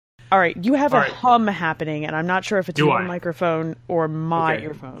All right, you have All a right. hum happening, and I'm not sure if it's Do your I? microphone or my Okay,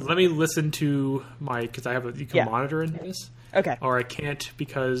 earphone. let me listen to my, because I have you can Yeah. monitor in this, Okay. or I can't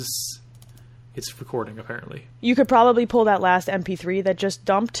because it's recording apparently. You could probably pull that last MP3 that just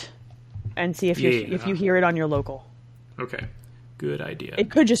dumped and see if Yeah. if you hear it on your local. Okay, good idea. It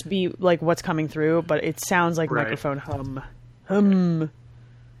could just be like what's coming through, but it sounds like Right. microphone hum. Hum.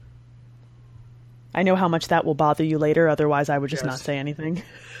 I know how much that will bother you later, otherwise I would just not Yes. say anything.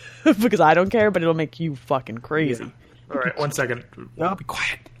 Because I don't care, but it'll make you fucking crazy. Yeah. All right, 1 second. Yep. Be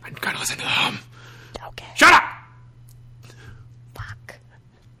quiet. I'm gonna listen to the hum. Okay. Shut up! Fuck.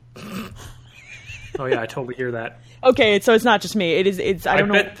 Oh yeah, I totally hear that. Okay, so it's not just me. It's I don't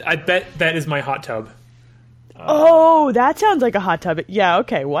know. I bet that is my hot tub. Oh, that sounds like a hot tub. Yeah,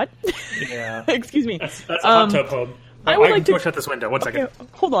 okay, what? Yeah. Excuse me. That's a hot tub hum. I would like to go shut this window. 1 second. Okay,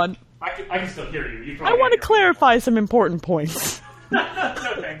 hold on. I can still hear you. I want to clarify some important points. No,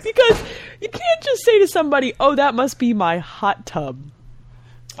 thanks. Because you can't just say to somebody, "Oh, that must be my hot tub."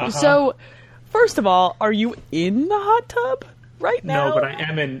 So, first of all, are you in the hot tub right now? No, but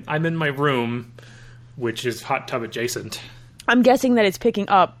I'm in my room, which is hot tub adjacent. I'm guessing that it's picking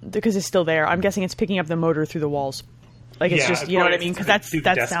up because it's still there. I'm guessing it's picking up the motor through the walls. Like it's just, you know what I mean? Because that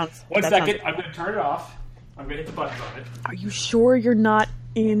sounds. One that second. sounds- I'm going to turn it off. I'm going to hit the buttons on it. Are you sure you're not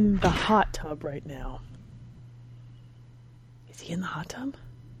in the hot tub right now? Is he in the hot tub?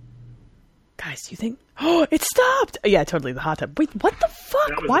 Guys, do you think? Oh, it stopped! Yeah, totally, the hot tub. Wait, what the fuck?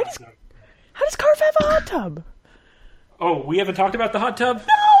 That was Why the does... hot tub. How does Carf have a hot tub? Oh, we haven't talked about the hot tub?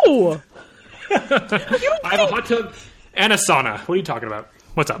 No! I have a hot tub and a sauna. What are you talking about?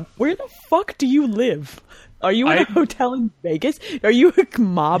 What's up? Where the fuck do you live? Are you in a I- hotel in Vegas? Are you a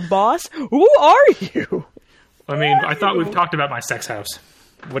mob boss? Who are you? I mean, I thought we've talked about my sex house.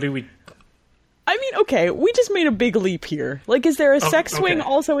 What do we... I mean, okay, we just made a big leap here. Like, is there a sex swing okay.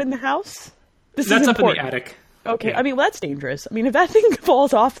 also in the house? This That's is up in important. the attic. Okay, Yeah. I mean, well, that's dangerous. I mean, if that thing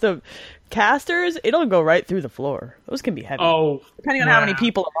falls off the casters, it'll go right through the floor. Those can be heavy. Oh. Depending on how many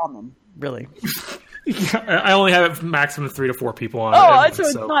people are on them, really. I only have maximum 3 to 4 people on it. Oh, and so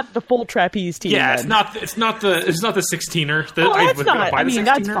it's not the full trapeze team. Yeah, then. it's not the 16er. Oh, I that's was gonna not. buy I the mean,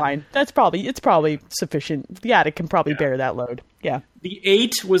 that's 16er. fine. It's probably sufficient. The attic can probably bear that load. Yeah. The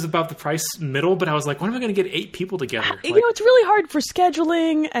 8 was about the price middle, but I was like, when am I going to get 8 people together? You know, it's really hard for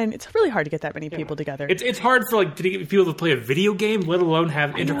scheduling, and it's really hard to get that many people together. It's hard for to get people to play a video game, let alone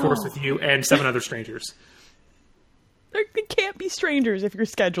have intercourse with you and 7 other strangers. There can't be strangers if you're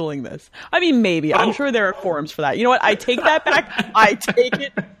scheduling this. I mean, maybe. I'm sure there are forums for that. You know what? I take that back. I take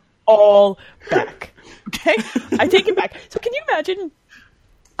it all back. Okay? I take it back. So can you imagine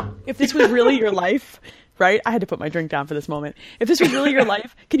if this was really your life, right? I had to put my drink down for this moment. If this was really your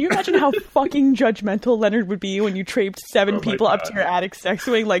life, can you imagine how fucking judgmental Leonard would be when you traipsed 7 people up to your attic sex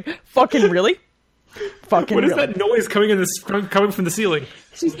swing? Like, fucking really? Fucking What is really? that noise coming from the ceiling?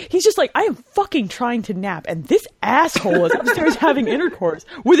 He's just like, I am fucking trying to nap, and this asshole is upstairs having intercourse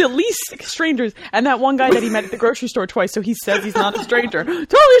with at least 6 strangers, and that one guy that he met at the grocery store twice, so he says he's not a stranger.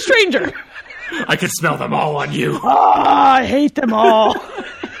 Totally a stranger! I can smell them all on you. Ah, I hate them all.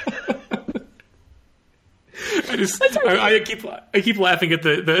 I keep laughing at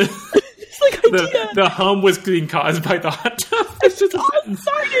the It's like idea. the hum was being caused by the hot tub. It's just all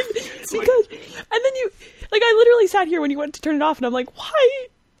excited because, and then you, like, I literally sat here when you went to turn it off, and I'm like, why?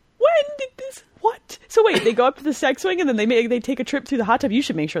 When did this? What? So wait, they go up to the sex swing, and then they take a trip through the hot tub. You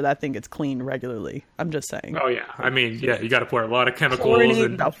should make sure that thing gets cleaned regularly. I'm just saying. Oh yeah, I mean, yeah, you got to pour a lot of chemicals Chlorinate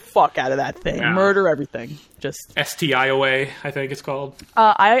and the fuck out of that thing. Yeah. Murder everything. Just. STIOA, I think it's called.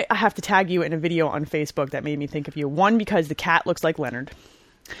 I have to tag you in a video on Facebook that made me think of you. 1, because the cat looks like Leonard.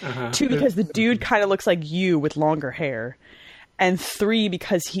 2, because the dude kind of looks like you with longer hair. And 3,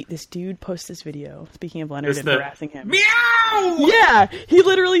 because this dude posts this video, speaking of Leonard, and harassing him. Meow! Yeah! He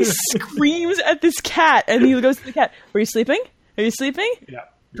literally screams at this cat, and he goes to the cat, "Were you sleeping? Are you sleeping? Yeah.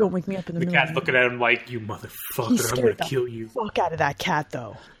 Don't wake me up in the The middle cat's of the looking at him like, you He motherfucker, I'm scared going the to kill you. fuck out of that cat,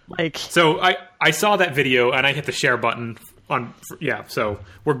 though. Like, So I saw that video and I hit the share button on, yeah, so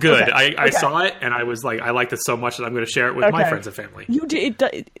we're good. Okay, I saw it and I was like, I liked it so much that I'm going to share it with my Okay. friends and family. you did,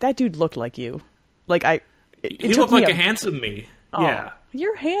 that dude looked like you. Like, it He took looked me like a handsome me. Yeah.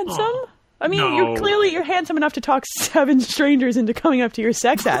 You're handsome. Oh. I mean, No. you're handsome enough to talk 7 strangers into coming up to your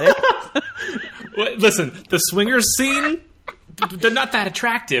sex attic. Well, listen, the swingers scene, they're not that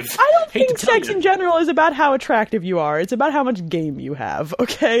attractive. I don't Hate think to tell sex you. in general is about how attractive you are. It's about how much game you have.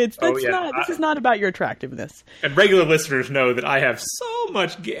 Okay, this is not about your attractiveness. And regular listeners know that I have so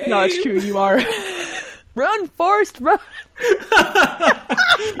much game. No, it's true. You are. Run, Forrest, run.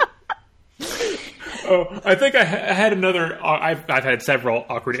 Oh, I think I had another. I've had several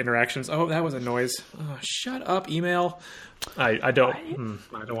awkward interactions. Oh, that was a noise. Oh, shut up, email. I don't.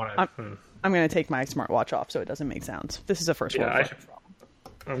 I don't want to. I'm going to take my smartwatch off so it doesn't make sounds. This is a first world problem.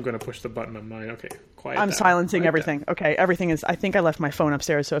 I'm going to push the button on mine. Okay, quiet. I'm silencing everything. Okay, everything is. I think I left my phone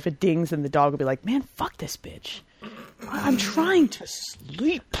upstairs, so if it dings, then the dog will be like, "Man, fuck this bitch. I'm trying to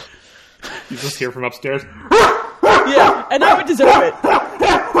sleep." You just hear from upstairs. Yeah, and I would deserve it.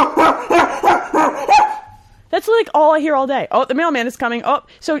 That's like all I hear all day. Oh, the mailman is coming. Oh,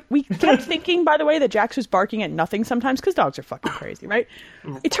 so we kept thinking, by the way, that Jax was barking at nothing sometimes because dogs are fucking crazy, right?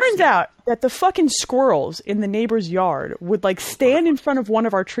 It turns out that the fucking squirrels in the neighbor's yard would like stand in front of one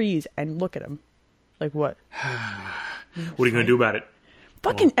of our trees and look at him. Like, what? What are you going to do about it?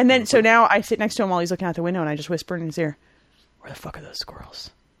 Fucking, and then, so now I sit next to him while he's looking out the window and I just whisper in his ear, "Where the fuck are those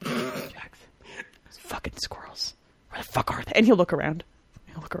squirrels? Jax, those fucking squirrels. Where the fuck are they?" And he'll look around.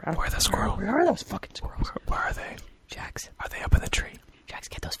 Where are the squirrels? Where are those fucking squirrels? Where are they? Jax. Are they up in the tree? Jax,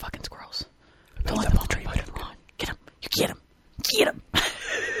 get those fucking squirrels. Don't let them on the tree. Get them. You get them. Get them.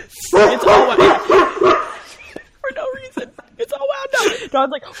 It's all wound for no reason. It's all wound up.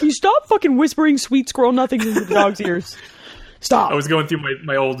 Dog's like, "Will you stop fucking whispering sweet squirrel nothings into the dog's ears? Stop." I was going through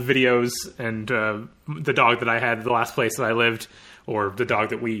my old videos and the dog that I had at the last place that I lived, or the dog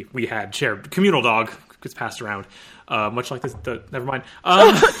that we had shared, communal dog, gets passed around. Much like this, never mind.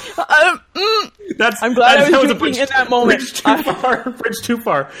 I'm glad I was drinking in that moment. Bridge too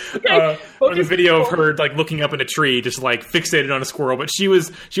far. Okay. On a video of her like looking up in a tree, just like fixated on a squirrel, but she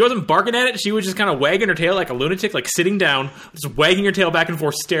wasn't barking at it. She was just kind of wagging her tail like a lunatic, like sitting down, just wagging her tail back and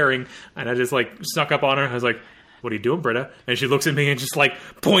forth, staring. And I just like snuck up on her. I was like, "What are you doing, Britta?" And she looks at me and just like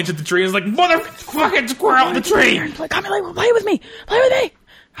points at the tree and is like, "Motherfucking squirrel in the tree!" Like, "Come here, play with me. Play with me.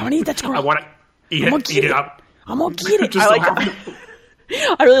 I want to eat that squirrel. I want to eat it up. I'm gonna get it."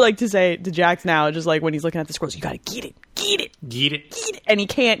 I really like to say to Jax now, just like when he's looking at the squirrels, "You gotta get it, get it, get it, get it," and he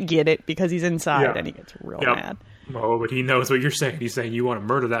can't get it because he's inside and he gets real mad. Oh, but he knows what you're saying. He's saying you want to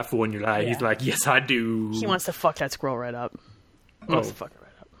murder that fool in your eye. Yeah. He's like, "Yes, I do." He wants to fuck that squirrel right up. He wants to fuck it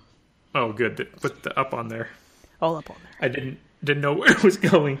right up. Oh, good. Put the up on there. All up on there. I didn't know where it was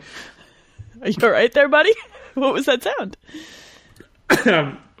going. Are you all right there, buddy? What was that sound?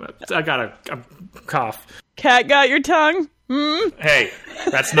 I got a cough. Cat got your tongue? Hey,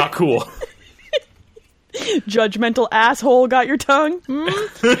 that's not cool. Judgmental asshole got your tongue?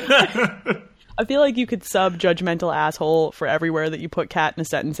 I feel like you could sub judgmental asshole for everywhere that you put cat in a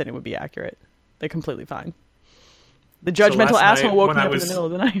sentence and it would be accurate. They're completely fine. The judgmental asshole woke me up in the middle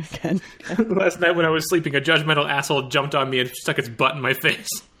of the night again. Last night when I was sleeping, a judgmental asshole jumped on me and stuck its butt in my face.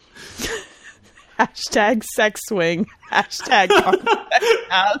 Hashtag sex swing. Hashtag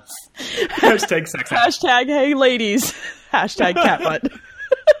house. Hashtag sex house. Hashtag hey ladies. Hashtag cat butt.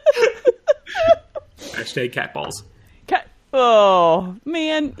 Hashtag cat balls. Oh,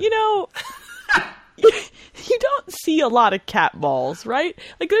 man. You know, you don't see a lot of cat balls, right?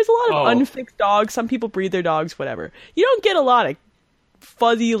 Like, there's a lot of unfixed dogs. Some people breed their dogs, whatever. You don't get a lot of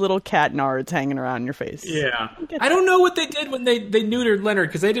fuzzy little cat nards hanging around your face. Yeah. I don't know what they did when they neutered Leonard,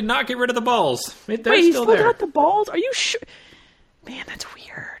 because they did not get rid of the balls. They're Wait, still he still there. got the balls? Are you sure? Man, that's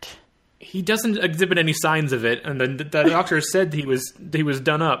weird. He doesn't exhibit any signs of it, and the doctor said he was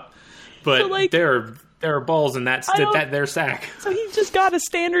done up. But So, like, there are balls in that their sack. So he just got a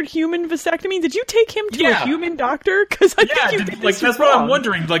standard human vasectomy? Did you take him to a human doctor? Because I think you did this that's wrong. what I'm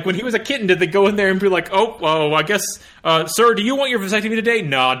wondering. Like, when he was a kitten, did they go in there and be like, "Oh, I guess, sir, do you want your vasectomy today?"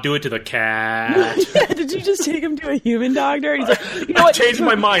 "No, do it to the cat." Yeah, did you just take him to a human doctor? And he's like, "You know what? Changed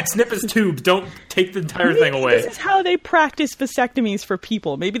my mind. Snip his tubes. Don't take the entire thing away." This is how they practice vasectomies for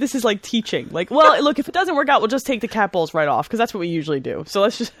people. Maybe this is like teaching. Like, well, look, if it doesn't work out, we'll just take the cat balls right off, because that's what we usually do. So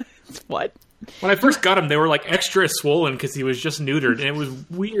let's just... What? When I first got him, they were like extra swollen because he was just neutered, and it was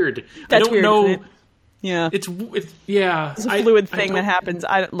weird. That's I don't weird, know. isn't it? Yeah, it's yeah. It's a fluid thing that happens.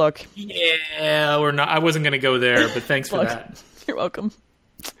 Look. Yeah, we're not. I wasn't going to go there, but thanks for that. You're welcome.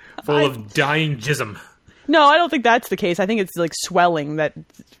 Full of dying jism. No, I don't think that's the case. I think it's like swelling that.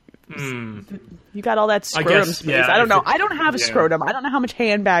 You got all that scrotum space. Yeah, I don't know. I don't have a scrotum. I don't know how much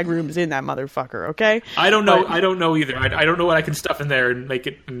handbag room is in that motherfucker. Okay. I don't know. I don't know either. I don't know what I can stuff in there and make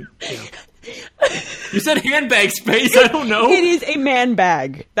it. You know. You said handbag space. I don't know. It is a man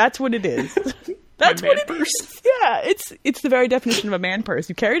bag. That's what it is. That's what it is. Yeah, it's the very definition of a man purse.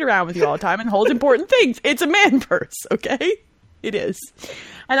 You carry it around with you all the time and holds important things. It's a man purse. Okay, it is.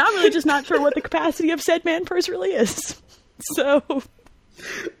 And I'm really just not sure what the capacity of said man purse really is. So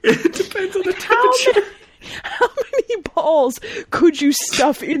it depends on the temperature. How many balls could you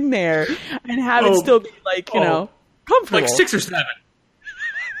stuff in there and have it still be like, you know, comfortable? Like 6 or 7.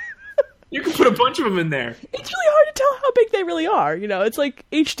 You can put a bunch of them in there. It's really hard to tell how big they really are. You know, it's like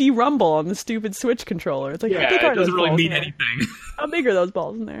HD Rumble on the stupid Switch controller. It's like, how big are it doesn't those really balls mean in there? anything. How big are those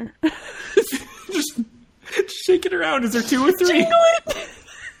balls in there? Just shake it around. Is there 2 or 3? Jingle it!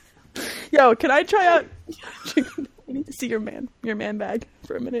 Yo, can I try out... I need to see your man bag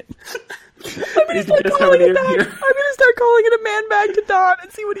for a minute. I'm gonna start calling it a man bag to Don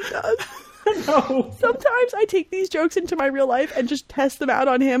and see what he does. No. Sometimes I take these jokes into my real life and just test them out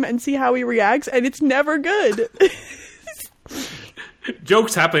on him and see how he reacts, and it's never good.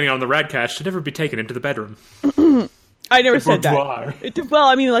 Jokes happening on the Radcast should never be taken into the bedroom. I never said that. Well,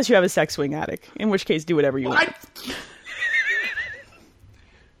 I mean, unless you have a sex swing attic, in which case, do whatever you want.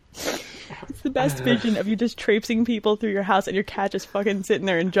 It's the best vision of you just traipsing people through your house and your cat just fucking sitting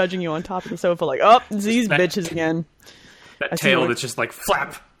there and judging you on top of the sofa like, oh, it's these bitches again. That tail that's just like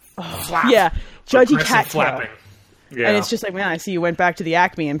flap. Flap. Yeah, judgy cat flapping. Yeah. And it's just like, man, I see you went back to the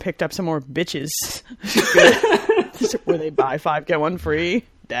Acme and picked up some more bitches. Where they buy 5 get 1 free,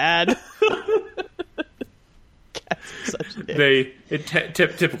 Dad. Such a dick.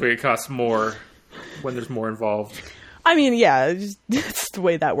 Typically it costs more when there's more involved. I mean, yeah, it's the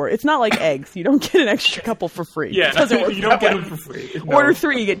way that works. It's not like eggs. You don't get an extra couple for free. Yeah, it doesn't work you don't get them for free. No. Order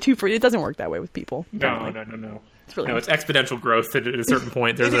 3, you get 2 free. It doesn't work that way with people. No. It's really it's exponential growth at a certain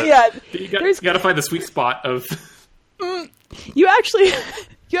point. You got to find the sweet spot of. You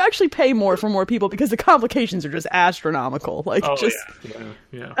actually pay more for more people because the complications are just astronomical. Like,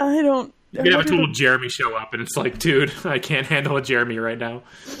 yeah. I don't. You can have a total Jeremy show up, and it's like, dude, I can't handle a Jeremy right now.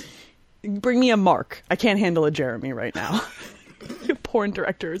 Bring me a Mark. I can't handle a Jeremy right now. Porn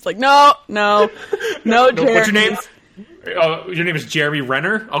director is like, no, Jeremy. What's your name? Your name is Jeremy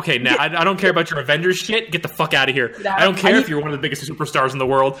Renner? Okay, now I don't care about your Avengers shit. Get the fuck out of here. I don't care if you're one of the biggest superstars in the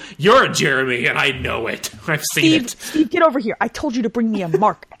world. You're a Jeremy, and I know it. I've seen it. Steve, get over here. I told you to bring me a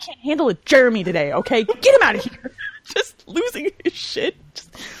Mark. I can't handle a Jeremy today, okay? Get him out of here. Just losing his shit.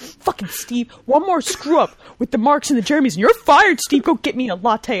 Fucking Steve, one more screw up with the Marks and the Jeremys, and you're fired, Steve. Go get me a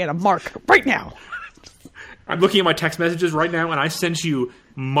latte and a Mark right now. I'm looking at my text messages right now, and I sent you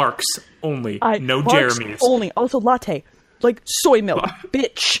Marks only, no Marks Jeremys. Only. Also latte. Like soy milk.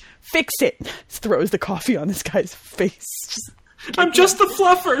 Bitch. Fix it. Throws the coffee on this guy's face. I'm just the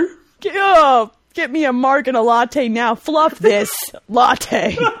fluffer. Get me a Mark and a latte now. Fluff this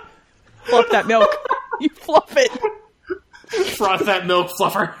latte. Fluff that milk. You fluff it. Froth that milk,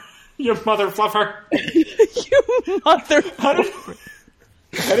 fluffer. You mother fluffer. You mother fluffer.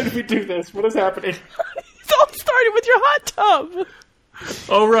 How did we do this? What is happening? It all started with your hot tub.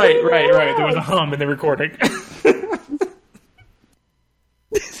 Oh, right. There was a hum in the recording.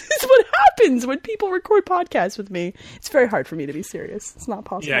 This is what happens when people record podcasts with me. It's very hard for me to be serious. It's not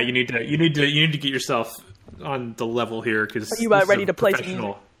possible. Yeah, you need to get yourself on the level here because are you ready to play some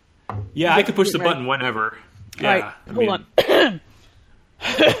music? Yeah, I could push the button whenever. Yeah, all right, hold on.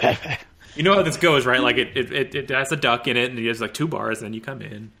 You know how this goes, right? Like it has a duck in it, and it has like 2 bars, and then you come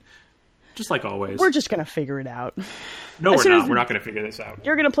in, just like always. We're just gonna figure it out. No, we're not. We're not gonna figure this out.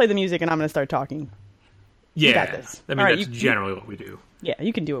 You're gonna play the music, and I'm gonna start talking. Yeah, you got this. I mean, that's generally what we do. Yeah,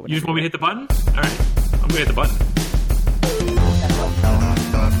 you can do it. You just want me to hit the button? All right, I'm gonna hit the button.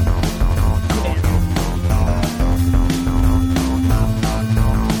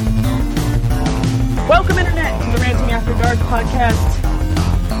 Welcome, Internet, to the Ranting After Dark podcast,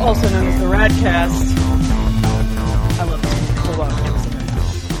 also known as the Radcast. I love this. Hold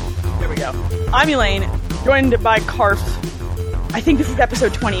on. There we go. I'm Elaine, joined by Karf. I think this is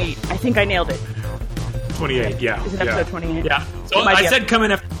episode 28. I think I nailed it. 28, yeah. Is it episode 28? Yeah. So I said come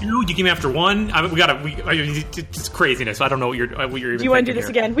in after 2, you came in after 1. It's craziness. I don't know what you're even Do you want to do this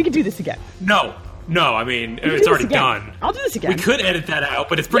again? We can do this again. No, I mean, it's already done. I'll do this again. We could edit that out,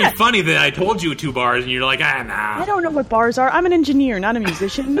 but it's pretty funny that I told you 2 bars and you're like, nah. I don't know what bars are. I'm an engineer, not a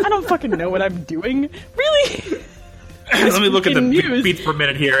musician. I don't fucking know what I'm doing. Really? Let me look at the beats per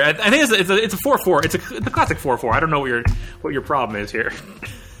minute here. I think it's a 4/4. It's the classic 4/4. I don't know what your problem is here.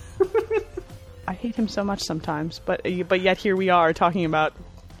 I hate him so much sometimes, but yet here we are talking about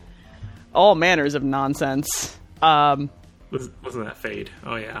all manners of nonsense. Wasn't that fade?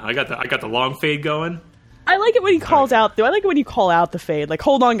 Oh yeah, I got the long fade going. I like it when he calls out though. I like it when you call out the fade. Like,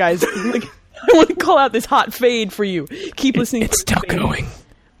 hold on, guys. Like, I want to call out this hot fade for you. Keep listening. It's still going.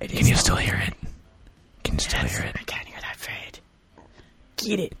 Can you still hear it? Can you still hear it? I can't hear that fade.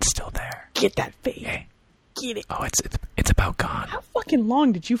 Get it. It's still there. Get that fade. Hey. Get it. Oh, it's about gone. How fucking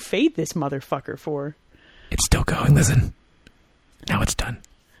long did you fade this motherfucker for? It's still going. Listen. Now it's done.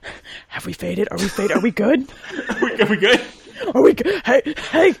 Have we faded? Are we faded? Are we good? Are we good? Are we good?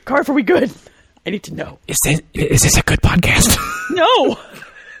 Hey, Karf, are we good? I need to know. Is this a good podcast? No.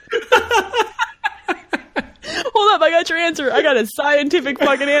 Hold up, I got your answer. I got a scientific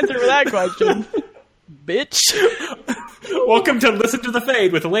fucking answer for that question. Bitch. Welcome to Listen to the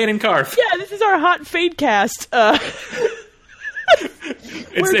Fade with Elaine and Carf. Yeah, this is our hot fade cast.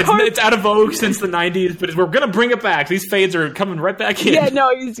 It's out of vogue since the 90s, but we're going to bring it back. These fades are coming right back in. Yeah,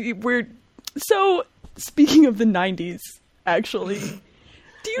 no, we're... So, speaking of the 90s, actually,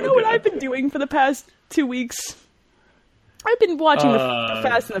 do you know what I've been doing for the past 2 weeks? I've been watching the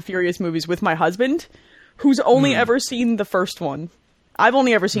Fast and the Furious movies with my husband, who's only ever seen the first one. I've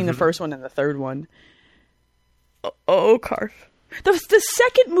only ever seen the first one and the third one. Oh, Carf. The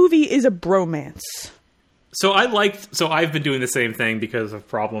second movie is a bromance. So I've been doing the same thing because of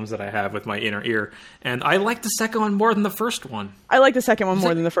problems that I have with my inner ear, and I like the second one more than the first one. I like the second one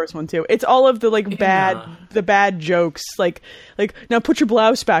more than the first one too. It's all of the bad jokes, like now put your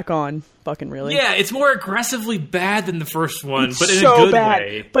blouse back on. Fucking really? Yeah, it's more aggressively bad than the first one, but in so a good bad.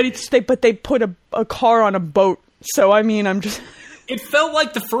 way. But they put a car on a boat. So I mean, I'm just. It felt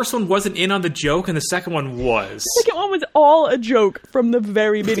like the first one wasn't in on the joke, and the second one was. The second one was all a joke from the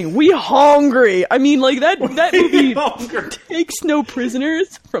very beginning. We hungry. I mean, like that movie takes no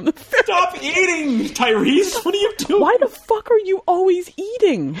prisoners from the. Stop eating, Tyrese. What are you doing? Why the fuck are you always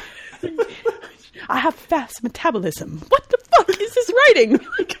eating? I have fast metabolism. What the fuck is this writing?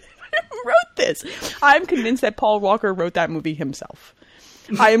 Like, who wrote this? I'm convinced that Paul Walker wrote that movie himself.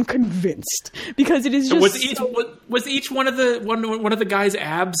 I am convinced because it is just. Was each one of the guys'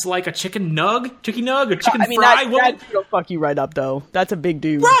 abs like a chicken nug, a chicken fry? That'll fuck you right up, though. That's a big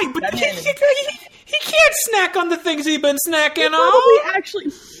dude, right? But he can't snack on the things he's been snacking on.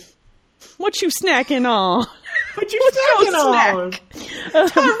 Actually, what you snacking on? What you snacking on?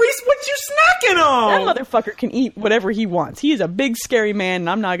 Tyrese, what you snacking on? That motherfucker can eat whatever he wants. He is a big, scary man, and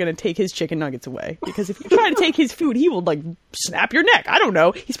I'm not going to take his chicken nuggets away. Because if you try to take his food, he will, like, snap your neck. I don't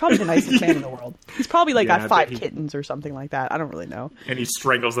know. He's probably the nicest man in the world. He's probably, like, got 5 kittens or something like that. I don't really know. And he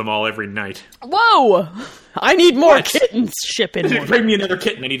strangles them all every night. Whoa! I need more kittens. Ship in more. Bring me another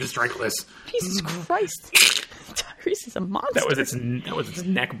kitten. I need to strangle this. Jesus Christ. Tyrese is a monster. That was its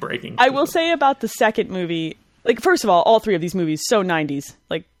neck breaking. I will say about the second movie... Like, first of all 3 of these movies, so 90s.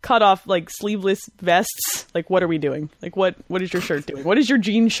 Like, cut off, like, sleeveless vests. Like, what are we doing? Like, what is your shirt doing? What is your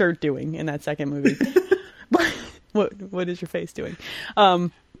jean shirt doing in that second movie? What is your face doing?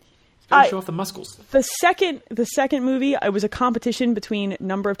 Show off the muscles. The second movie, it was a competition between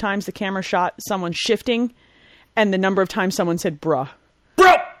number of times the camera shot someone shifting and the number of times someone said, bruh.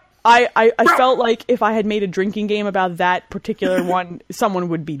 Bro! I felt like if I had made a drinking game about that particular one, someone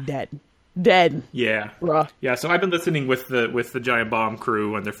would be dead. Yeah. Bruh. Yeah, so I've been listening with the Giant Bomb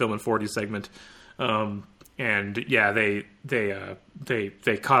crew and their Film in 40 segment. And yeah, they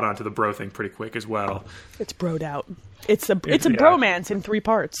caught on to the bro thing pretty quick as well. It's broed out. It's a bromance in 3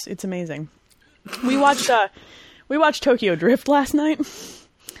 parts. It's amazing. We watched Tokyo Drift last night.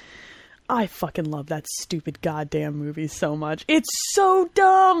 I fucking love that stupid goddamn movie so much. It's so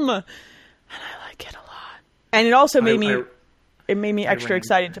dumb. And I like it a lot. And it also made me extra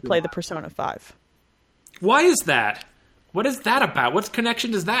excited to play the Persona 5. Why is that? What is that about? What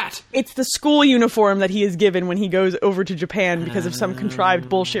connection is that? It's the school uniform that he is given when he goes over to Japan because of some contrived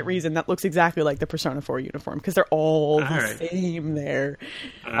bullshit reason that looks exactly like the Persona 4 uniform because they're all the same there.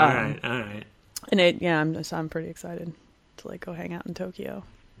 All right. And I'm pretty excited to like go hang out in Tokyo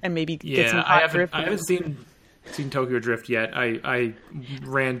and maybe get some hot drift. I haven't seen Tokyo Drift yet. I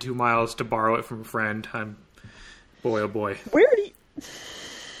ran 2 miles to borrow it from a friend. Boy, oh boy. Where do you...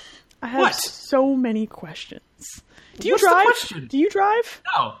 I have so many questions. Do you drive? Do you drive?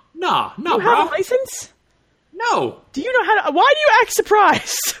 No, Do you have a license? No. Do you know how to... Why do you act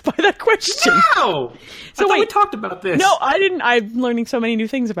surprised by that question? No! So I thought we talked about this. No, I didn't. I'm learning so many new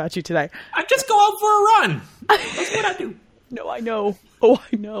things about you today. I just go out for a run. That's what I do. No, I know. Oh,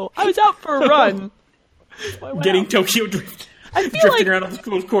 I know. I was out for a run. Getting Tokyo Drift. Drifting around on the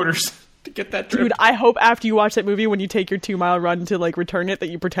close quarters. To get that drift. Dude, I hope after you watch that movie, when you take your 2-mile run to like return it, that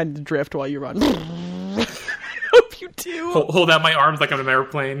you pretend to drift while you run. I hope you do. Hold out my arms like I'm an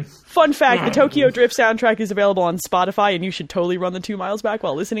airplane. Fun fact, the Tokyo Drift soundtrack is available on Spotify, and you should totally run the 2 miles back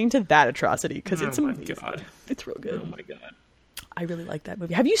while listening to that atrocity, because it's amazing. God. It's real good. Oh my god. I really like that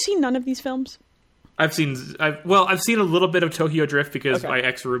movie. Have you seen none of these films? I've seen a little bit of Tokyo Drift because my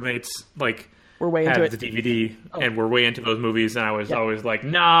ex-roommates we're way into had the DVD and we're way into those movies, and I was always like,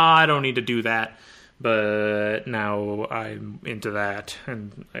 nah, I don't need to do that. But now I'm into that,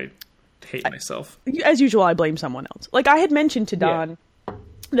 and I hate myself. As usual, I blame someone else. Like, I had mentioned to Don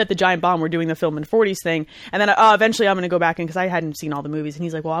that the Giant Bomb were doing the Film in 40s thing, and then eventually I'm going to go back in because I hadn't seen all the movies, and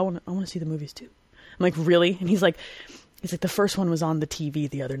he's like, well, I want to see the movies too. I'm like, really? And he's like, He's like, the first one was on the TV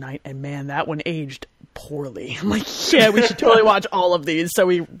the other night, and man, that one aged poorly. I'm like, yeah, we should totally watch all of these. So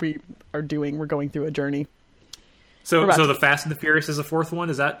we're going through a journey. So the Fast and the Furious is the fourth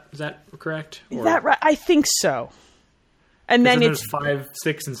one. Is that correct? Is that right? I think so. And then it's 5,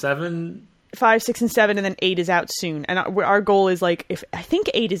 6, and 7. 5, 6, and 7, and then 8 is out soon. And our goal is like, if I think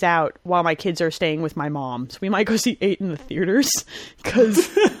 8 is out while my kids are staying with my mom, so we might go see 8 in the theaters because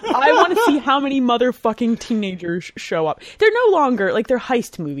I want to see how many motherfucking teenagers show up. They're no longer like they're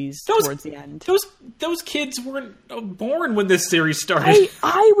heist movies towards the end. Those kids weren't born when this series started.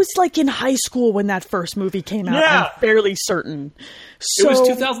 I was like in high school when that first movie came out. Yeah. I'm fairly certain. So, it was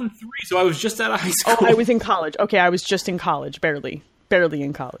 2003, so I was just out of high school. Oh, I was in college. Okay, I was just in college, barely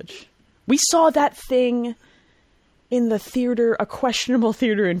in college. We saw that thing in the theater, a questionable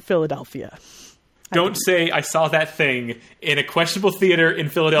theater in Philadelphia. Don't say I saw that thing in a questionable theater in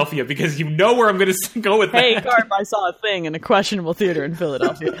Philadelphia because you know where I'm going to go with that. Hey, Garb, I saw a thing in a questionable theater in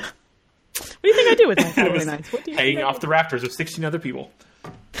Philadelphia. What do you think I do with that Saturday nights? What do you hanging off the rafters with 16 other people.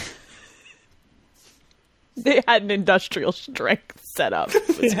 They had an industrial strength set up.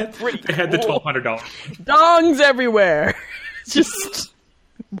 They had the $1,200. Dongs everywhere. Just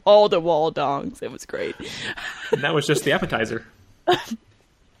wall-to-wall dongs. It was great. And that was just the appetizer. I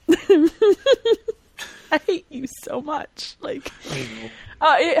hate you so much. Like,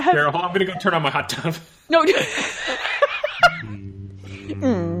 Daryl, I'm going to go turn on my hot tub. No.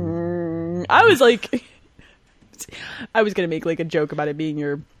 I was going to make like a joke about it being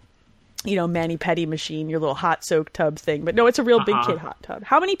your, mani-pedi machine, your little hot soak tub thing. But no, it's a real big kid hot tub.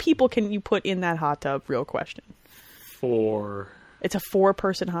 How many people can you put in that hot tub? Real question. 4. It's a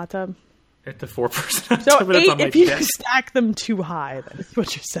 4-person hot tub? It's a 4-person hot so tub. 8 if you stack them too high, that's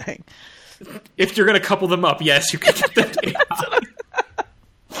what you're saying. If you're going to couple them up, yes, you can get that.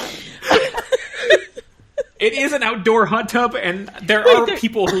 It is an outdoor hot tub, and there are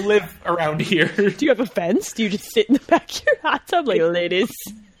people who live around here. Do you have a fence? Do you just sit in the back of your hot tub like ladies?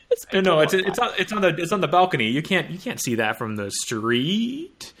 No, it's on the balcony. You can't see that from the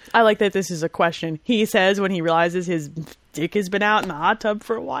street. I like that this is a question. He says when he realizes his dick has been out in the hot tub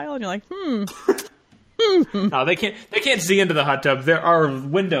for a while, and you're like, No, they can't see into the hot tub. There are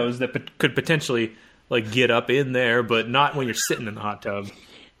windows that could potentially like get up in there, but not when you're sitting in the hot tub.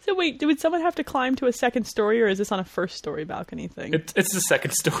 So wait, would someone have to climb to a second story, or is this on a first story balcony thing? It's the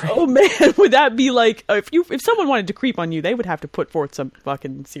second story. Oh man, would that be like if someone wanted to creep on you, they would have to put forth some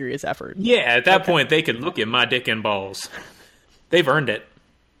fucking serious effort. Yeah, at that point they could look at my dick and balls. They've earned it.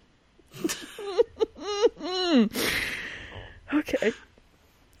 Okay.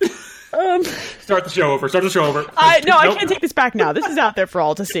 Start the show over. No, I can't take this back now. This is out there for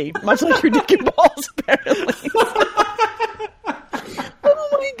all to see. Much like your dick and balls, apparently. Oh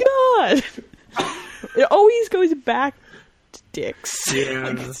my god! It always goes back to dicks.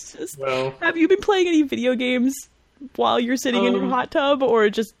 Yeah. Well, have you been playing any video games while you're sitting in your hot tub, or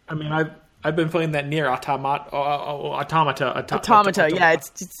just? I mean, I've been playing that Nier Automata. Yeah, it's Automaton.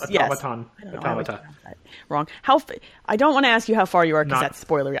 Yes. Automata. Wrong. I don't want to ask you how far you are because that's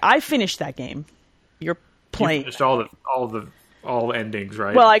spoilery. I finished that game. You're playing. You finished all endings,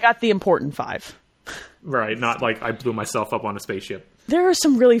 right? Well, I got the important 5. Right, not like I blew myself up on a spaceship. There are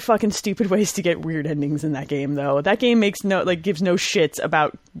some really fucking stupid ways to get weird endings in that game, though. That game gives no shits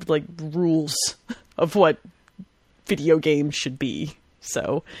about like rules of what video games should be.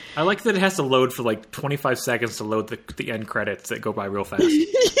 So I like that it has to load for like 25 seconds to load the end credits that go by real fast.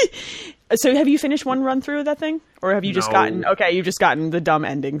 So have you finished one run through of that thing, or have you just gotten? Okay, you've just gotten the dumb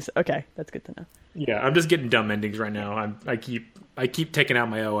endings. Okay, that's good to know. Yeah, I'm just getting dumb endings right now. I keep taking out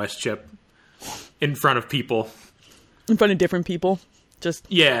my OS chip in front of people. In front of different people? Just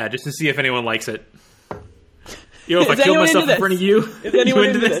to see if anyone likes it. If I kill myself in front of you, is anyone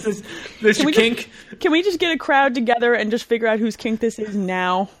into this? This your kink? Can we just get a crowd together and just figure out whose kink this is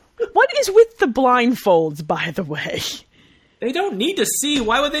now? What is with the blindfolds, by the way? They don't need to see.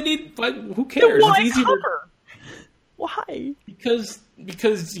 Why would they need? Who cares? Why it's easy cover? Why? Because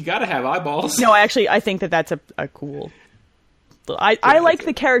you got to have eyeballs. No, I think that's a cool. I like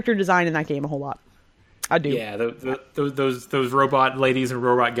the character design in that game a whole lot. I do. Yeah, those robot ladies and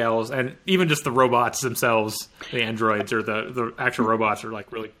robot gals, and even just the robots themselves, the androids or the actual robots are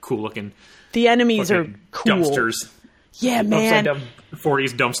like really cool looking. The enemies are cool. Dumpsters. Yeah, man. Upside down 40s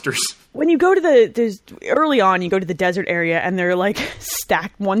dumpsters. When you go to early on, you go to the desert area, and they're like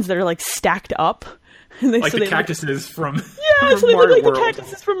stacked ones that are like stacked up. And like the cactuses from yeah, so they look like the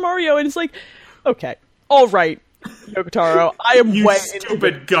cactuses from Mario, and it's like, okay, all right. Yokotaro, I am you way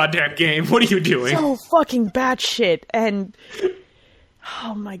stupid goddamn game. What are you doing? So fucking batshit, and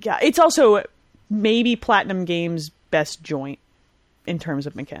oh my god, it's also maybe Platinum Games' best joint in terms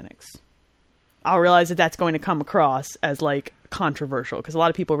of mechanics. I'll realize that that's going to come across as like controversial because a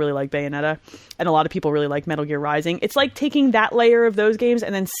lot of people really like Bayonetta and a lot of people really like Metal Gear Rising. It's like taking that layer of those games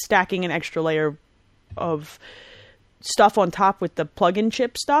and then stacking an extra layer of stuff on top with the plug-in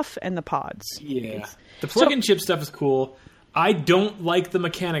chip stuff and the pods. Yeah. The plug-in chip stuff is cool. I don't like the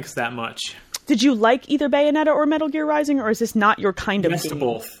mechanics that much. Did you like either Bayonetta or Metal Gear Rising, or is this not your kind of game? Yes to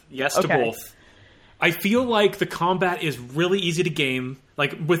both. Yes to both. I feel like the combat is really easy to game.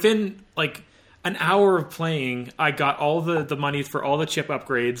 Like, within, like, an hour of playing, I got all the money for all the chip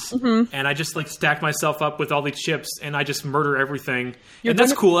upgrades, and I just, like, stacked myself up with all these chips, and I just murder everything.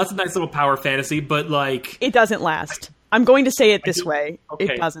 That's cool. That's a nice little power fantasy, but, like... It doesn't last. I'm going to say it this way.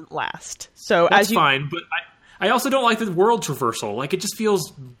 Okay. It doesn't last. So that's fine, but I also don't like the world traversal. Like, it just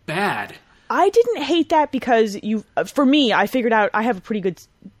feels bad. I didn't hate that because for me, I figured out I have a pretty good,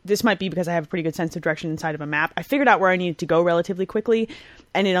 this might be because I have a pretty good sense of direction inside of a map. I figured out where I needed to go relatively quickly,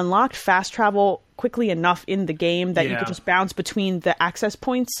 and it unlocked fast travel quickly enough in the game that you could just bounce between the access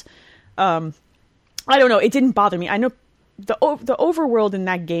points. I don't know. It didn't bother me. I know the overworld in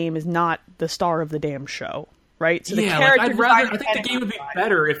that game is not the star of the damn show, right? So I think the game would be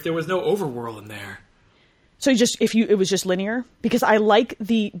better if there was no overworld in there. So it was just linear, because I like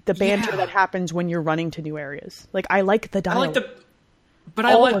the banter that happens when you're running to new areas. Like, I like the dialogue.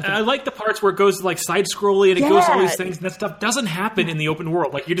 I like the parts where it goes like side scrolly and it goes to all these things, and that stuff doesn't happen in the open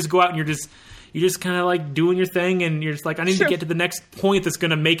world. Like, you just go out and you're just kind of like doing your thing, and you're just like, I need to get to the next point that's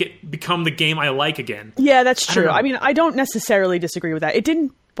going to make it become the game I like again. Yeah, that's true. I mean, I don't necessarily disagree with that. It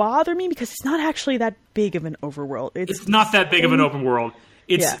didn't bother me because it's not actually that big of an overworld. It's not that big of an open world.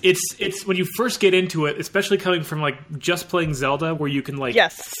 It's when you first get into it, especially coming from like just playing Zelda, where you can like,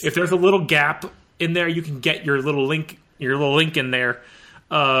 if there's a little gap in there, you can get your little link in there.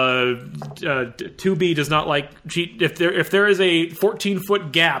 2B does not like cheat. If there is a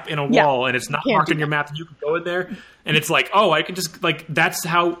 14-foot gap in a wall and it's not marked on your map, you can go in there, and it's like, oh, I can just like, that's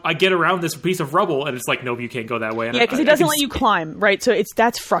how I get around this piece of rubble, and it's like, nope, you can't go that way. And because it doesn't let you climb, right? So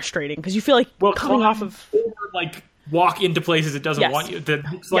that's frustrating because you feel like coming off of like. Walk into places it doesn't want you. That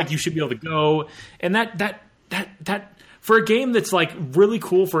looks like you should be able to go, and that for a game that's like really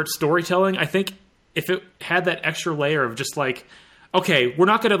cool for its storytelling, I think if it had that extra layer of just like, okay, we're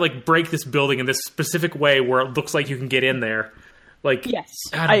not going to like break this building in this specific way where it looks like you can get in there. Like,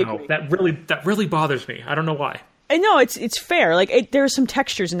 I don't know. That really bothers me. I don't know why. I know it's fair. Like, there are some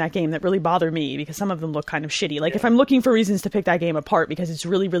textures in that game that really bother me because some of them look kind of shitty. Like, if I'm looking for reasons to pick that game apart because it's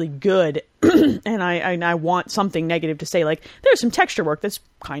really, really good, and I want something negative to say, like, there's some texture work that's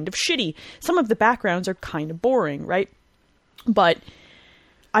kind of shitty. Some of the backgrounds are kind of boring, right? But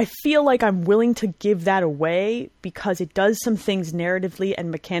I feel like I'm willing to give that away because it does some things narratively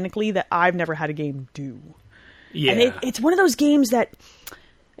and mechanically that I've never had a game do. Yeah. And it's one of those games that...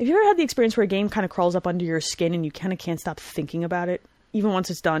 Have you ever had the experience where a game kind of crawls up under your skin and you kind of can't stop thinking about it, even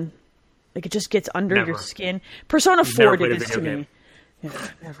once it's done? Like, it just gets under your skin. Persona 4 did this to me. Yeah,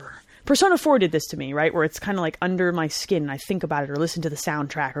 never. Persona 4 did this to me, right? Where it's kind of like under my skin and I think about it or listen to the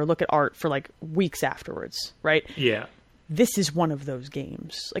soundtrack or look at art for like weeks afterwards, right? Yeah. This is one of those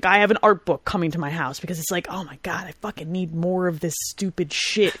games. Like, I have an art book coming to my house because it's like, oh my God, I fucking need more of this stupid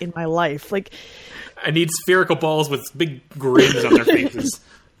shit in my life. Like, I need spherical balls with big grins on their faces.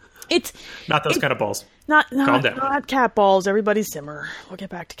 It's not those kind of balls. Not cat balls. Everybody simmer. We'll get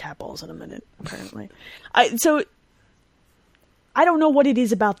back to cat balls in a minute, apparently. So I don't know what it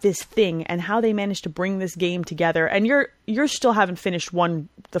is about this thing and how they managed to bring this game together. And you're still haven't finished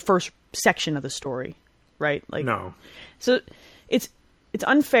the first section of the story, right? Like, no. So it's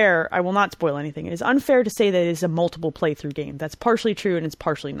unfair. I will not spoil anything. It is unfair to say that it is a multiple playthrough game. That's partially true and it's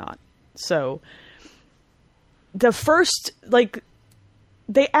partially not. So the first, like,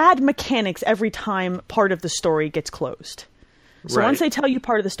 they add mechanics every time part of the story gets closed. So once they tell you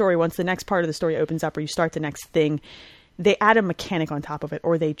part of the story, once the next part of the story opens up or you start the next thing, they add a mechanic on top of it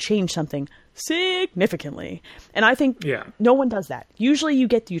or they change something significantly. And I think no one does that. Usually you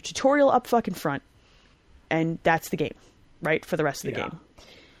get your tutorial up fucking front and that's the game, right? For the rest of the game.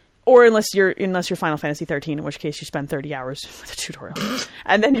 Or unless you're Final Fantasy 13, in which case you spend 30 hours with the tutorial.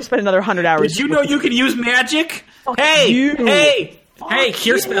 And then you spend another 100 hours. Did you know you can use magic? Hey,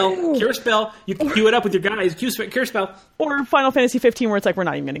 cure spell. You can queue it up with your guys. Cure spell. Or Final Fantasy 15, where it's like, we're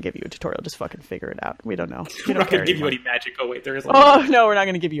not even going to give you a tutorial. Just fucking figure it out. We don't know. We're not going to give you any magic. Oh, wait, there is. Oh, no, we're not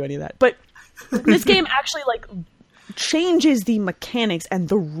going to give you any of that. But this game actually, like, changes the mechanics and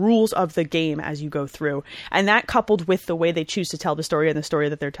the rules of the game as you go through. And that coupled with the way they choose to tell the story and the story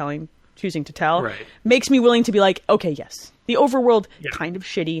that they're telling choosing to tell, Right. makes me willing to be like, okay, yes, the overworld kind of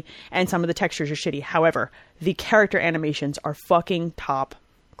shitty, and some of the textures are shitty. However, the character animations are fucking top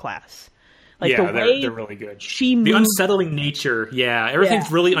class. Like the way they're really good. She the moves, unsettling nature,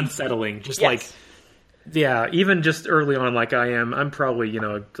 everything's really unsettling. Just even just early on, like I'm probably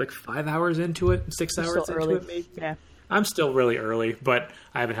like 5 hours into it, 6 hours into early. it, maybe. Yeah. I'm still really early, but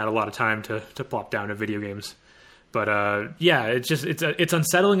I haven't had a lot of time to plop down to video games. But it's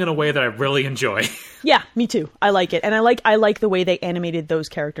unsettling in a way that I really enjoy. Yeah, me too. I like it, and I like the way they animated those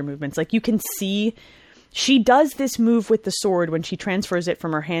character movements. Like you can see. She does this move with the sword when she transfers it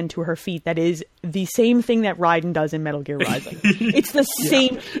from her hand to her feet. That is the same thing that Raiden does in Metal Gear Rising. It's the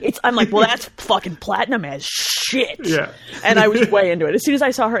same. I'm like, well, that's fucking platinum as shit. Yeah. And I was way into it. As soon as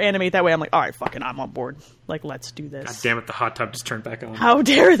I saw her animate that way, I'm like, all right, fucking, I'm on board. Like, let's do this. God damn it, the hot tub just turned back on. How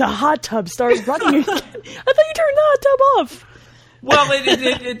dare the hot tub start running again? I thought you turned the hot tub off. Well,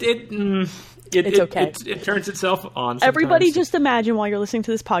 It's okay. It turns itself on sometimes. Everybody just imagine while you're listening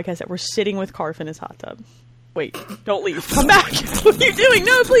to this podcast that we're sitting with Karf in his hot tub. Wait, don't leave. Come back. What are you doing?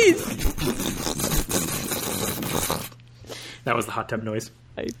 No, please. That was the hot tub noise.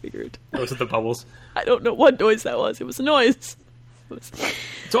 I figured. Those are the bubbles. I don't know what noise that was. It was a noise.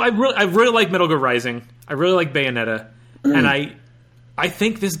 So I really like Metal Gear Rising. I really like Bayonetta. And I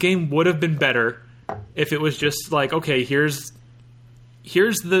think this game would have been better if it was just like, okay, here's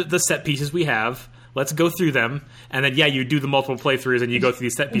the set pieces we have. Let's go through them, and then you do the multiple playthroughs, and you go through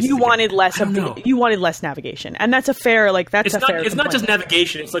these set pieces. You wanted less navigation, and that's a fair It's not just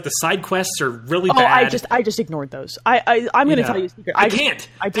navigation. It's like the side quests are really bad. I just ignored those. I'm going to tell you a secret. I can't.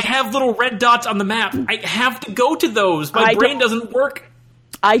 They have little red dots on the map. I have to go to those. My brain doesn't work.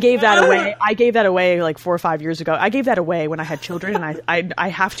 I gave that away. I gave that away like 4 or 5 years ago. I gave that away when I had children, and I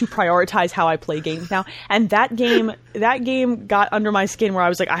have to prioritize how I play games now. And that game got under my skin where I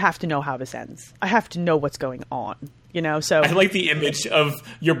was like, I have to know how this ends. I have to know what's going on. So I like the image of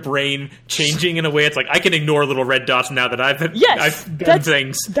your brain changing in a way. It's like I can ignore little red dots now that I've done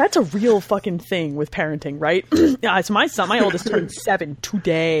things. That's a real fucking thing with parenting, right? Yeah, so my oldest turned 7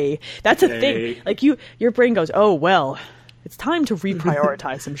 today. That's a thing. Like your brain goes, oh well. It's time to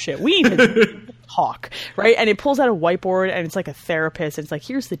reprioritize some shit. We need to talk, right? And it pulls out a whiteboard, and it's like a therapist. And it's like,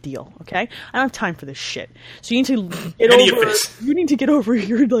 here's the deal, okay? I don't have time for this shit. So you need to get over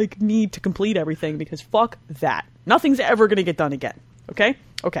your need to complete everything, because fuck that. Nothing's ever going to get done again. Okay,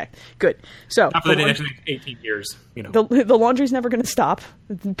 good. So not for the next 18 years. The laundry's never going to stop.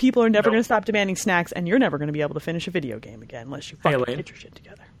 People are never going to stop demanding snacks, and you're never going to be able to finish a video game again unless you fucking get your shit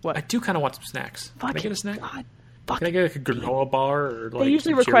together. What? I do kind of want some snacks. Can I get a snack? God. Can I get like a granola bar? Or they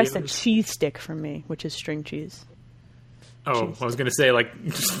usually request a cheese stick from me, which is string cheese. Oh, I was going to say,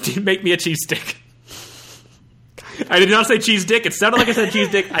 just make me a cheese stick. I did not say cheese dick. It sounded like I said cheese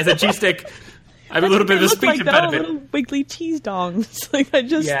dick. I said cheese stick. I have a little bit of a speech impediment. Little wiggly cheese dongs.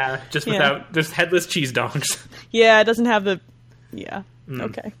 Without just headless cheese dongs. Yeah, it doesn't have the. Yeah.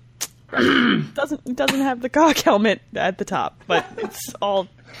 Okay. It doesn't have the cock helmet at the top, but it's all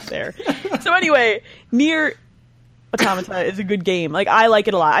there. So anyway, Nier Automata is a good game. I like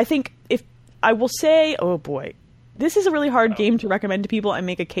it a lot. I think if I will say, oh boy, this is a really hard game to recommend to people and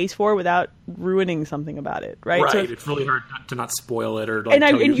make a case for without ruining something about it, right? Right. So, it's really hard to not spoil it or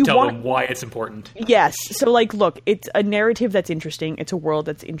tell them why it's important. Yes. So, look, it's a narrative that's interesting. It's a world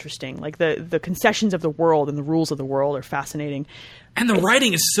that's interesting. The concessions of the world and the rules of the world are fascinating. And the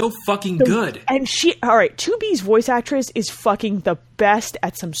writing is so fucking good. And all right, 2B's voice actress is fucking the best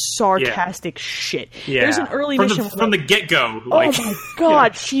at some sarcastic shit. Yeah. There's an early mission from the get-go. Oh my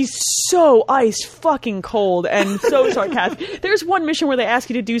god, she's so ice fucking cold and so sarcastic. There's one mission where they ask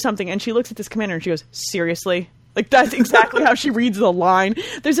you to do something, and she looks at this commander and she goes, seriously? That's exactly how she reads the line.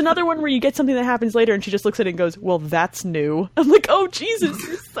 There's another one where you get something that happens later and she just looks at it and goes, well, that's new. I'm like, oh, Jesus,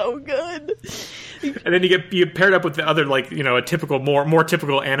 you're so good. And then you paired up with the other, a typical, more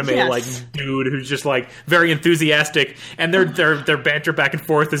typical anime, dude who's just, very enthusiastic. And their banter back and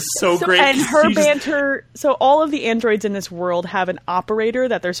forth is so great. And her banter... So all of the androids in this world have an operator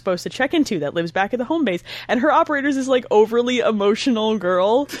that they're supposed to check into that lives back at the home base. And her operator is this, overly emotional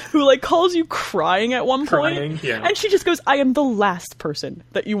girl who, calls you crying at one point. Yeah. And she just goes, I am the last person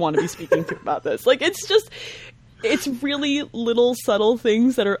that you want to be speaking to about this. It's really little subtle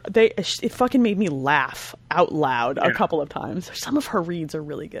things that it fucking made me laugh out loud a couple of times. Some of her reads are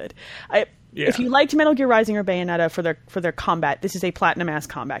really good. If you liked Metal Gear Rising or Bayonetta for their combat, this is a platinum-ass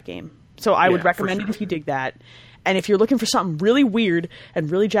combat game. So I would recommend it if you dig that. And if you're looking for something really weird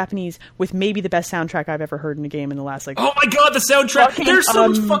and really Japanese with maybe the best soundtrack I've ever heard in a game in the last, oh my god, the soundtrack! There's so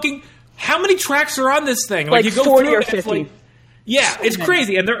much fucking... How many tracks are on this thing? You go 40 or 50. Yeah, it's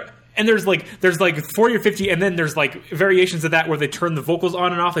crazy. And And there's like 40 or 50, and then there's like variations of that where they turn the vocals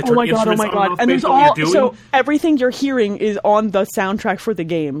on and off. They turn instruments on and off. And there's based on what you're doing. so everything you're hearing is on the soundtrack for the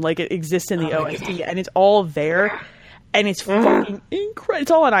game. Like it exists in the OST, and it's all there. And it's fucking incredible.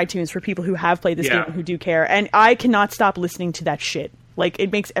 It's all on iTunes for people who have played this game and who do care. And I cannot stop listening to that shit. Like it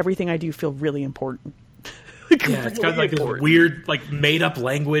makes everything I do feel really important. It's got like this weird, like made up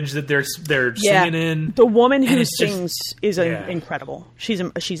language that they're singing in. The woman who sings is incredible. She's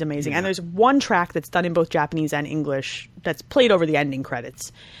amazing. And there's one track that's done in both Japanese and English that's played over the ending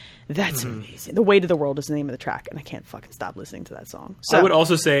credits. That's amazing. The Weight of the World is the name of the track, and I can't fucking stop listening to that song. So, I would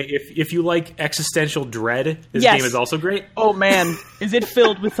also say if you like existential dread, this game is also great. Oh man, is it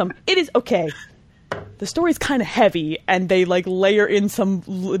filled with some? It is okay. The story's kind of heavy, and they like layer in some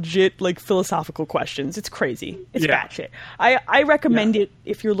legit like philosophical questions. It's crazy. It's batshit. I recommend it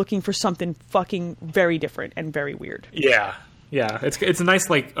if you're looking for something fucking very different and very weird. Yeah. It's a nice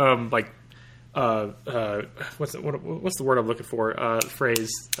what's the word I'm looking for?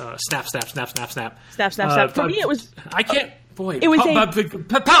 Phrase snap. For me, it was. I can't. Boy, it was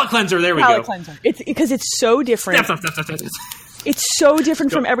palate cleanser. There we go. Palate cleanser. It's because it's so different. Snap. It's so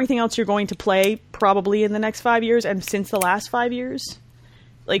different from everything else you're going to play probably in the next 5 years and since the last 5 years.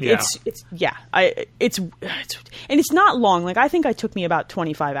 Like it's and it's not long. Like I think it took me about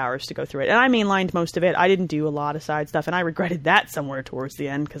 25 hours to go through it, and I mainlined most of it. I didn't do a lot of side stuff, and I regretted that somewhere towards the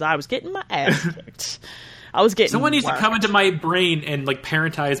end because I was getting my ass kicked. Someone needs to come into my brain and like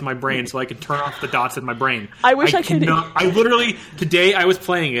parentize my brain so I can turn off the dots in my brain. I wish I could. I literally today I was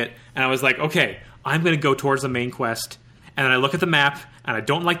playing it and I was like, okay, I'm going to go towards the main quest. And then I look at the map, and I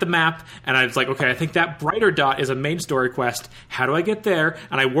don't like the map, and I was like, okay, I think that brighter dot is a main story quest. How do I get there?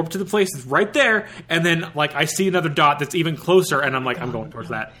 And I warp to the place that's right there, and then like I see another dot that's even closer, and I'm like, I'm going towards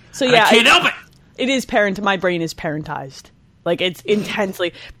that. So and I can't help it! It is my brain is parentized. Like, it's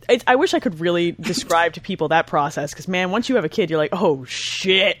intensely... I wish I could really describe to people that process, because, man, once you have a kid, you're like, oh,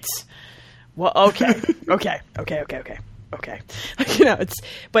 shit. Well, okay. You know,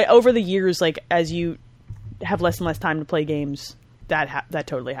 but over the years, like, as you have less and less time to play games, that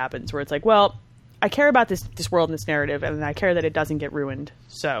totally happens, where it's like, well, I care about this world and this narrative, and I care that it doesn't get ruined,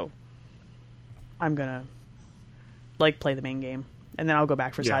 so I'm gonna play the main game, and then I'll go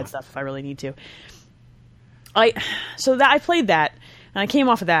back for side stuff if I really need to. I played that, and I came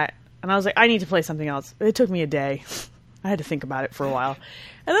off of that, and I was like, I need to play something else. It took me a day. I had to think about it for a while,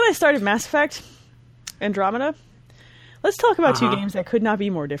 and then I started Mass Effect Andromeda. Let's talk about two games that could not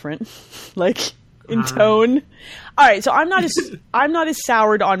be more different, like in tone. All right, so I'm not as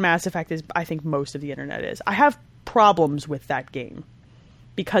soured on Mass Effect as I think most of the internet is. I have problems with that game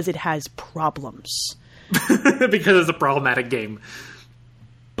because it has problems. Because it's a problematic game.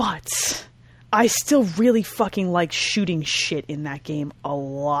 But I still really fucking like shooting shit in that game a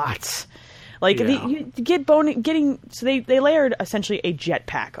lot. Like you get so they layered essentially a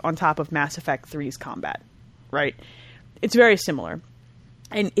jetpack on top of Mass Effect 3's combat, right? It's very similar.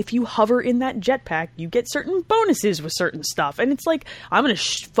 And if you hover in that jetpack, you get certain bonuses with certain stuff. And it's like, I'm going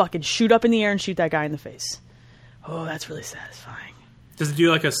to fucking shoot up in the air and shoot that guy in the face. Oh, that's really satisfying. Does it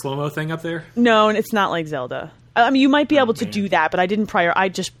do like a slow-mo thing up there? No, and it's not like Zelda. I mean, you might be able to do that, but I didn't I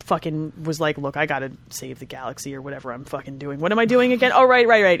just fucking was like, look, I gotta save the galaxy or whatever I'm fucking doing. What am I doing again? Oh,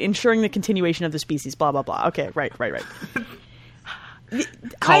 right. Ensuring the continuation of the species, blah, blah, blah. Okay, right.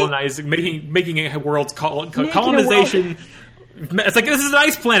 Colonizing, making a world's colonization. It's like, this is an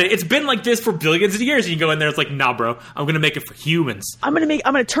ice planet. It's been like this for billions of years. And you go in there, it's like, nah, bro, I'm going to make it for humans. I'm going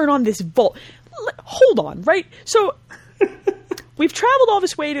to turn on this vault. Hold on, right? So, we've traveled all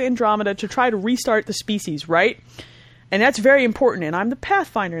this way to Andromeda to try to restart the species, right? And that's very important, and I'm the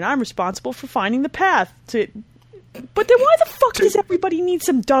Pathfinder, and I'm responsible for finding the path to... But then why the fuck does everybody need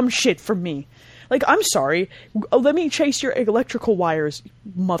some dumb shit from me? Like, I'm sorry. Let me chase your electrical wires,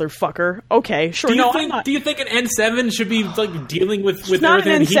 motherfucker. Okay, sure. Do you think an N7 should be like dealing with he's not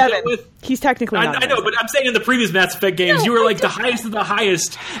everything an N7. he dealt with? He's technically not. I know, but I'm saying in the previous Mass Effect games, you were like the highest of the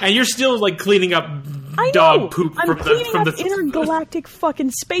highest, and you're still like cleaning up dog poop I'm cleaning up intergalactic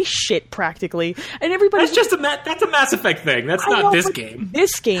fucking space shit practically, and everybody. That's a Mass Effect thing. That's not this game.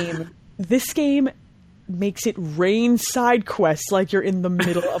 This game makes it rain side quests like you're in the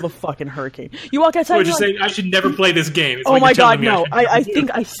middle of a fucking hurricane. You walk outside. We're just saying I should never play this game. It's oh my god, no! I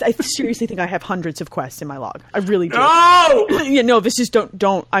seriously think I have hundreds of quests in my log. I really do. No! Yeah, no. This is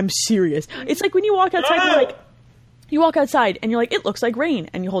don't. I'm serious. It's like when you walk outside. You walk outside and you're like, it looks like rain,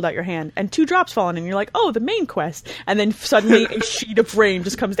 and you hold out your hand, and 2 drops fall in, and you're like, oh, the main quest, and then suddenly a sheet of rain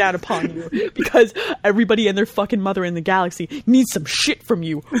just comes down upon you because everybody and their fucking mother in the galaxy needs some shit from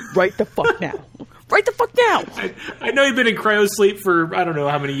you right the fuck now. Write the fuck down. I know you've been in cryo sleep for I don't know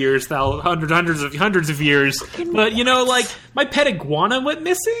how many years, hundreds of years, but like my pet iguana went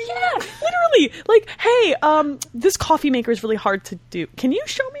missing. Yeah, literally. Like, hey, this coffee maker is really hard to do. Can you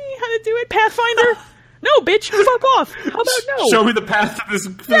show me how to do it, Pathfinder? No, bitch, fuck off. How about no? Show me the path to this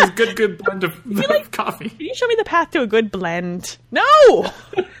good blend of coffee. Can you show me the path to a good blend? No.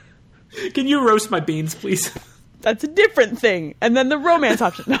 Can you roast my beans, please? That's a different thing. And then the romance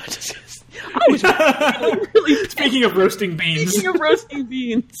option. No, I was really Speaking of roasting beans.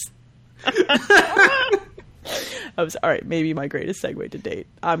 All right, maybe my greatest segue to date.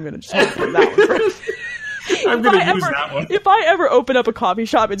 I'm going to just hold on that one first. I'm going to use that one. If I ever open up a coffee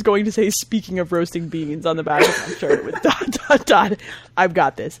shop, it's going to say, speaking of roasting beans on the back of my shirt with ... I've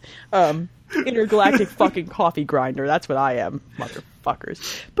got this. Intergalactic fucking coffee grinder. That's what I am,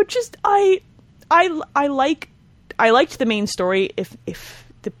 motherfuckers. But just, I liked the main story.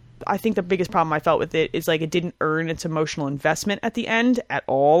 I think the biggest problem I felt with it is like it didn't earn its emotional investment at the end at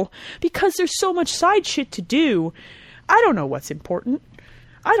all because there's so much side shit to do. I don't know what's important.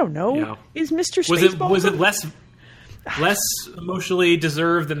 I don't know. Yeah. Is Mr. Spaceball... Was it less emotionally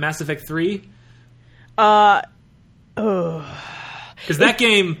deserved than Mass Effect 3? Because that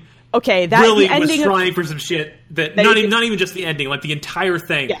game... Okay, that really was trying for some shit that not even just the ending, like the entire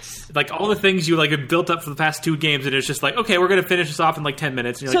thing. Yes, like all the things you had built up for the past 2 games, and it's just like, okay, we're gonna finish this off in like 10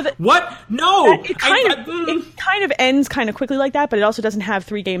 minutes. And you're what? No, it kind of ends kind of quickly like that, but it also doesn't have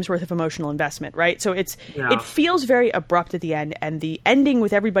 3 games worth of emotional investment, right? So it feels very abrupt at the end, and the ending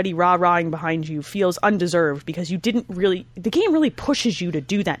with everybody rah-rahing behind you feels undeserved because you didn't really. The game really pushes you to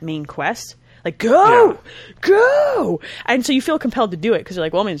do that main quest. Like, go! And so you feel compelled to do it, because you're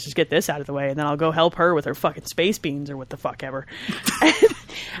like, well, let me just get this out of the way, and then I'll go help her with her fucking space beans, or what the fuck ever.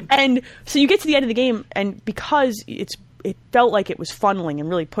 and so you get to the end of the game, and because it felt like it was funneling and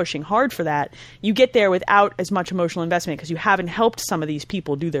really pushing hard for that, you get there without as much emotional investment, because you haven't helped some of these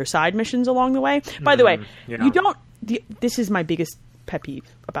people do their side missions along the way. By the way, you don't... This is my biggest pet peeve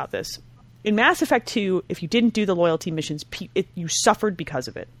about this. In Mass Effect 2, if you didn't do the loyalty missions, you suffered because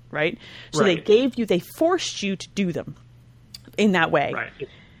of it, right? So they forced you to do them in that way. Right.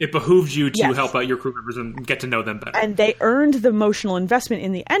 It behooved you to help out your crew members and get to know them better. And they earned the emotional investment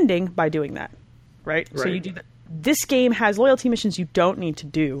in the ending by doing that, right? So you do that. This game has loyalty missions you don't need to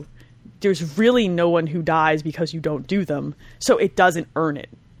do. There's really no one who dies because you don't do them, so it doesn't earn it.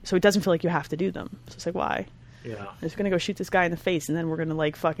 So it doesn't feel like you have to do them. So it's like, why? Yeah. I'm just going to go shoot this guy in the face, and then we're going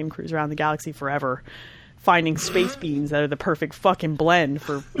to, fucking cruise around the galaxy forever, finding space beans that are the perfect fucking blend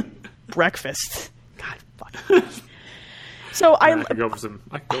for breakfast. God, fuck. So I could go for some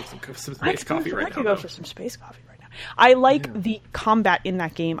space coffee right now. I could go for some space coffee right now. I like the combat in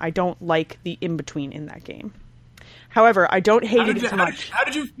that game. I don't like the in-between in that game. However, I don't hate it as much. How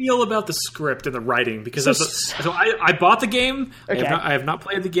did you feel about the script and the writing? Because so I bought the game. Okay. I have not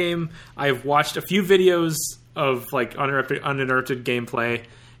played the game. I have watched a few videos of uninterrupted gameplay,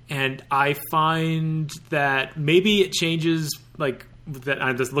 and I find that maybe it changes that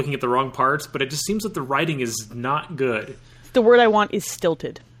I'm just looking at the wrong parts, but it just seems that the writing is not good. The word I want is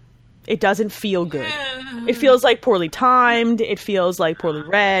stilted. It doesn't feel good. It feels like poorly timed. It feels like poorly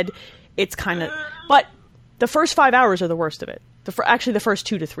read. It's kind of... But the first 5 hours are the worst of it. Actually, the first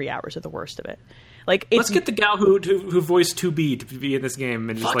 2 to 3 hours are the worst of it. Let's get the gal who voiced 2B to be in this game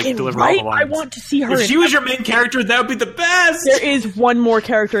and just deliver all the lines. I want to see her. If she was your main character, that would be the best. There is one more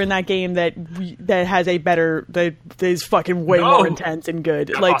character in that game that has a better that is fucking way more intense and good.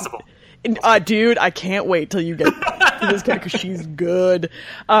 Not possible. Dude, I can't wait till you get to this character because she's good.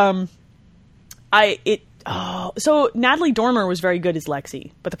 So Natalie Dormer was very good as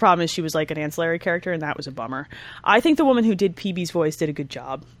Lexi, but the problem is she was an ancillary character, and that was a bummer. I think the woman who did PB's voice did a good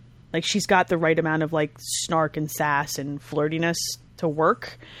job. She's got the right amount of snark and sass and flirtiness to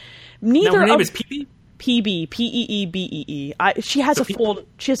work. Now her name is PB? PB, P-E-E-B-E-E. She has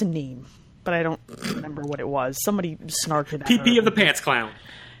a name, but I don't remember what it was. Somebody snarked at her. PP of the Pants Clown.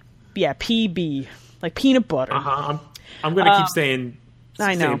 Yeah, PB, like peanut butter. I'm going to keep saying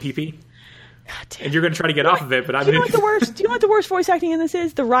PP. And you're going to try to get off of it, but I'm going to... Do you know what the worst voice acting in this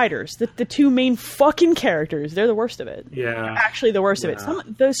is? The writers. The 2 main fucking characters. They're the worst of it. Yeah. They're actually the worst of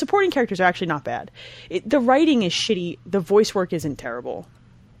it. The supporting characters are actually not bad. The writing is shitty. The voice work isn't terrible.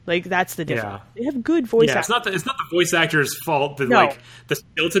 That's the difference. They have good voice acting. It's not the voice actor's fault that the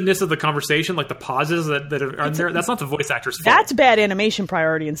stiltedness of the conversation, the pauses that are there. That's not the voice actor's fault. That's bad animation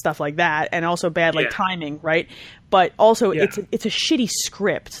priority and stuff like that, and also bad timing, right? But also it's a shitty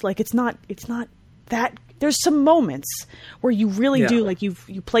script. It's not that. There's some moments where you really do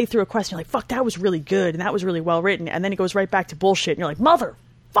you play through a quest and you're like, fuck, that was really good and that was really well written, and then it goes right back to bullshit and you're like, mother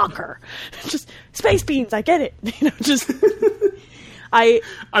motherfucker. Just space beans. I get it. Just I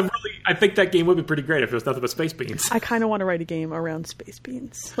think that game would be pretty great if it was nothing but space beans. I kind of want to write a game around space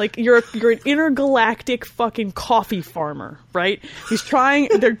beans. Like you're an intergalactic fucking coffee farmer, right? He's trying.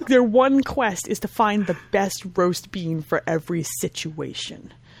 Their one quest is to find the best roast bean for every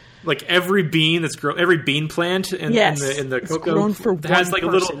situation. Like every bean every bean plant in the cocoa grown for has one like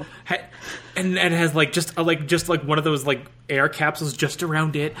person. a little, and it has like just like one of those like air capsules just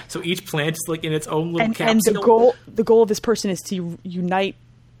around it. So each plant is like in its own little capsule. And the goal of this person is to unite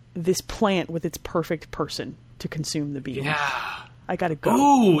this plant with its perfect person to consume the bean. Yeah, I gotta go.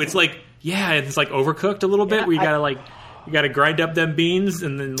 Ooh, it's like it's like overcooked a little bit. Yeah, Where you gotta grind up them beans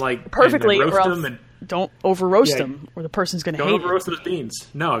and then like perfectly and then or roast else them and. Don't over roast them, or the person's going to hate Don't it. over roast those beans.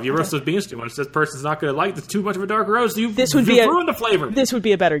 No, if you roast those beans too much, this person's not going to like. It's too much of a dark roast. You've ruined the flavor. This would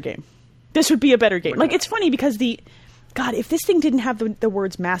be a better game. Like it's funny because if this thing didn't have the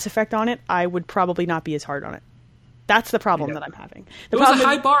words Mass Effect on it, I would probably not be as hard on it. That's the problem that I'm having. It was a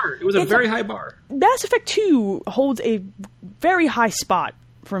high bar. It was a very high bar. Mass Effect 2 holds a very high spot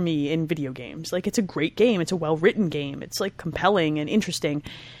for me in video games. Like it's a great game. It's a well-written game. It's like compelling and interesting.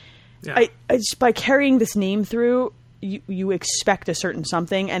 Yeah. I just by carrying this name through, you expect a certain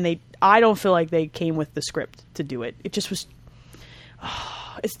something, and I don't feel like they came with the script to do it. It just was.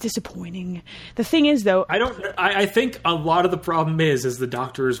 It's disappointing. The thing is, though, I think a lot of the problem is the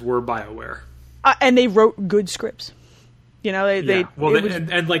doctors were BioWare, and they wrote good scripts. They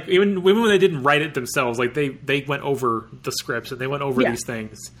like even when they didn't write it themselves, like they went over the scripts and they went over these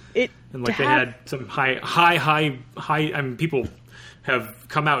things, they had some high. I mean, people have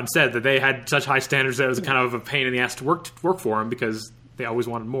come out and said that they had such high standards that it was kind of a pain in the ass to work for them because they always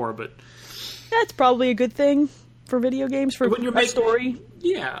wanted more. But that's probably a good thing for video games for when you're a story.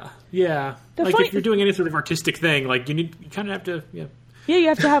 Yeah. If you're doing any sort of artistic thing, like you kind of have to. Yeah, you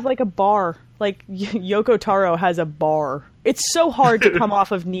have to have like a bar. Like Yoko Taro has a bar. It's so hard to come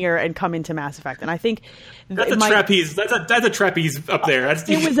off of Nier and come into Mass Effect, and I think that's a trapeze. That's a trapeze up there.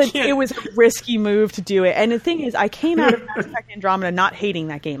 It was a risky move to do it. And the thing is, I came out of Mass Effect Andromeda not hating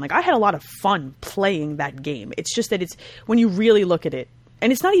that game. Like I had a lot of fun playing that game. It's just that it's when you really look at it,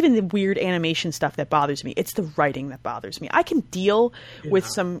 and it's not even the weird animation stuff that bothers me. It's the writing that bothers me. I can deal with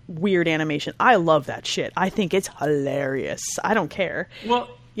some weird animation. I love that shit. I think it's hilarious. I don't care. Well.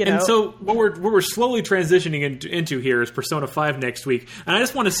 And so what we're slowly transitioning into here is Persona 5 next week. And I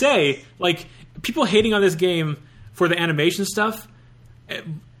just want to say, like, people hating on this game for the animation stuff,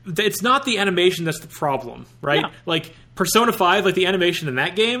 it's not the animation that's the problem, right? No. Like, Persona 5, like, the animation in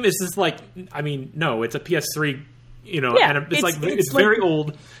that game is just like, I mean, no, it's a PS3, and it's very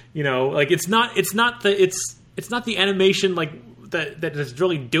old, like, it's not the animation, like, that is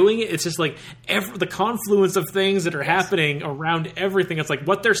really doing it. It's just like the confluence of things that are happening around everything. It's like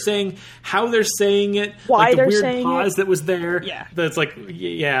what they're saying, how they're saying it, why like the they're weird saying pause it. that was there. Yeah, that's like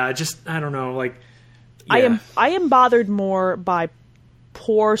just I don't know. Like yeah. I am bothered more by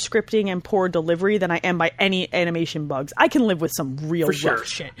poor scripting and poor delivery than I am by any animation bugs. I can live with some real rough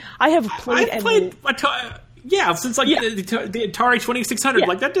shit. I have played. Since like the Atari 2600.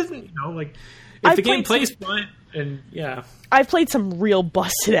 Like that doesn't like if the game plays fine. And I've played some real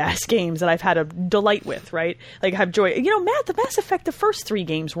busted ass games that I've had a delight with, right? Like have joy. The Mass Effect, the first 3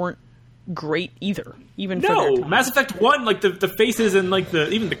 games weren't great either. Even for their time. Mass Effect 1, like the faces and like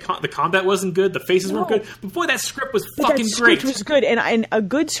the combat wasn't good. The faces weren't good. But boy, that script was fucking great. Script was good, and a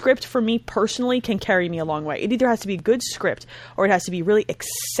good script for me personally can carry me a long way. It either has to be a good script or it has to be really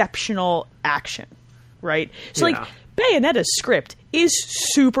exceptional action, right? So like Bayonetta's script is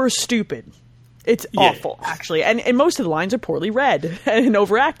super stupid. It's awful, actually. And most of the lines are poorly read and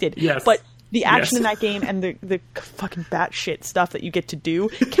overacted. Yes. But the action in that game and the fucking batshit stuff that you get to do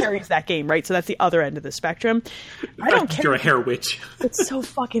carries that game, right? So that's the other end of the spectrum. I don't care. You're a hair witch. It's so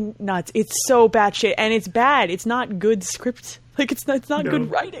fucking nuts. It's so batshit. And it's bad. It's not good script. Like, it's not good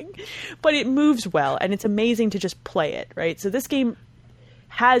writing. But it moves well, and it's amazing to just play it, right? So this game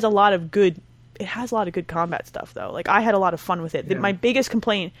has a lot of good... It has a lot of good combat stuff, though. Like, I had a lot of fun with it. Yeah. My biggest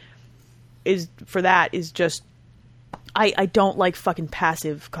complaint... is just I don't like fucking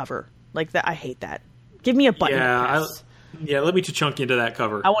passive cover like that. I hate that. Give me a button. Let me chunk into that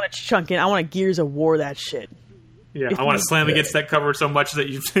cover. I want to chunk in. I want to Gears of War that shit. Yeah, I want to slam against that cover so much that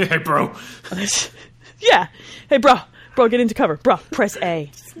you hey bro. Yeah. Hey bro, get into cover. Bro, press A.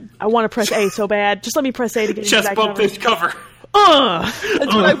 I want to press A so bad. Just let me press A to get into that cover. Chest bump this cover.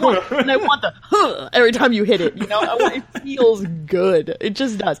 That's what I want. And I want the every time you hit it, it feels good. It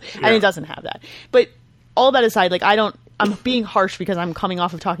just does. Yeah. And it doesn't have that. But all that aside, like I'm being harsh because I'm coming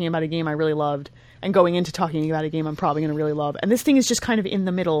off of talking about a game I really loved. and going into talking about a game I'm probably going to really love. And this thing is just kind of in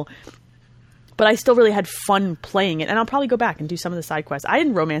the middle. But I still really had fun playing it, and I'll probably go back and do some of the side quests. I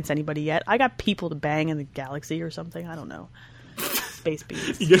didn't romance anybody yet. I got people to bang in the galaxy or something. I don't know. Space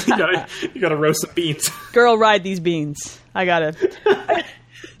beans. you gotta roast some beans. Girl, ride these beans. I gotta.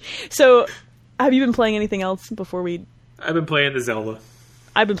 So, have you been playing anything else before we... I've been playing the Zelda.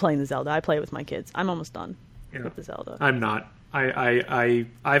 I've been playing the Zelda. I play it with my kids. I'm almost done with the Zelda. I'm not.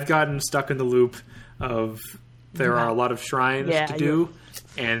 I've gotten stuck in the loop of there are a lot of shrines to do.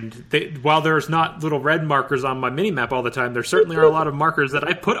 And while there's not little red markers on my mini-map all the time, there certainly are a lot of markers that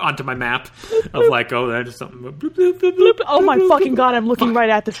I put onto my map of like, oh, that is something. Bloop, bloop, bloop, bloop, oh my fucking god, I'm looking right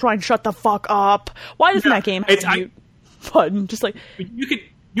at the shrine. Shut the fuck up. Why doesn't that game have a mute button? Just like... You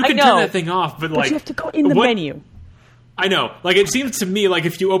can turn that thing off, but like... you have to go in the menu. I know. Like, it seems to me like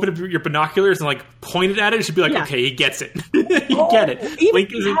if you open up your binoculars and like point it at it should be like, okay, he gets it. You get it. Even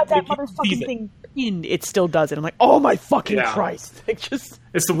if you have that motherfucking thing pinned, it still does it. I'm like, oh my fucking Christ.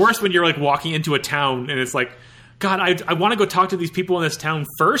 It's the worst when you're like walking into a town and it's like, God, I want to go talk to these people in this town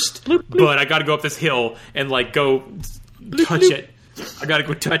first, bloop, bloop. But I got to go up this hill and like go touch it. I got to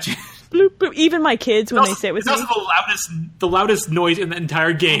go touch it. Bloop, bloop. Even my kids, when they sit with me... It's also the loudest noise in the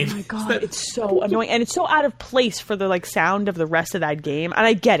entire game. Oh my god, it's so annoying. And it's so out of place for the like sound of the rest of that game. And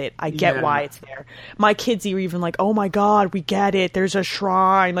I get it. I get why it's there. My kids are even like, oh my god, we get it. There's a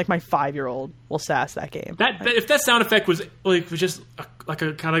shrine. Like my 5-year-old will sass that game. If that sound effect was just like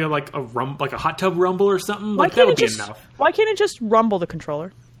a kind of like a hot tub rumble or something, like that would be enough. Why can't it just rumble the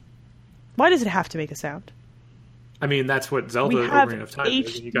controller? Why does it have to make a sound? I mean, that's what Zelda Ocarina of Time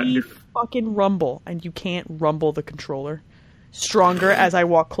is. You got fucking rumble, and you can't rumble the controller. Stronger as I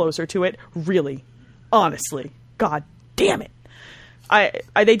walk closer to it. Really. Honestly. God damn it.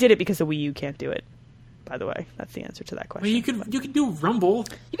 They did it because the Wii U can't do it. By the way, that's the answer to that question. Well, you can do rumble.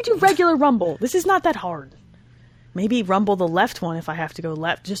 You can do regular rumble. This is not that hard. Maybe rumble the left one if I have to go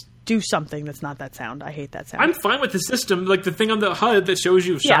left. Just do something that's not that sound. I hate that sound. I'm fine with the system, like the thing on the HUD that shows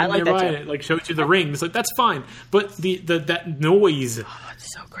you shine nearby and it like shows you the rings. Like that's fine, but that noise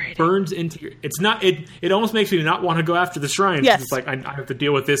it's so great. Burns into your. It's not. It almost makes me not want to go after the shrines. Yes. It's like I have to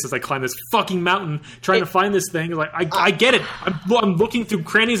deal with this as I climb this fucking mountain trying to find this thing. Like I get it. I'm looking through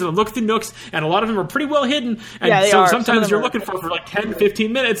crannies and I'm looking through nooks, and a lot of them are pretty well hidden. And so sometimes you're looking for like 10,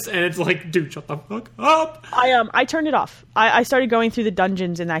 15 minutes, and it's like, dude, shut the fuck up. I turned it off. I started going through the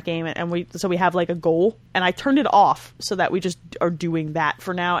dungeons in that game, and we have like a goal, and I turned it off so that we just are doing that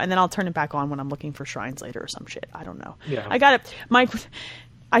for now, and then I'll turn it back on when I'm looking for shrines later or some shit. I don't know. Yeah. I got it.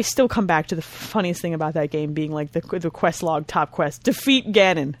 I still come back to the funniest thing about that game being like the quest log top quest: defeat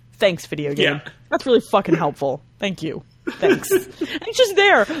Ganon. Thanks, video game. Yeah. That's really fucking helpful. Thank you. Thanks. It's just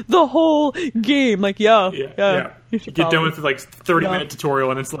there the whole game. Like, yeah. You get done with like 30-minute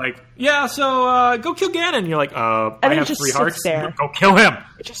tutorial, and it's like, so go kill Ganon. You're like, I have 3 hearts. Go kill him.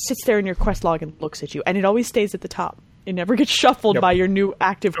 It just sits there in your quest log and looks at you, and it always stays at the top. It never gets shuffled by your new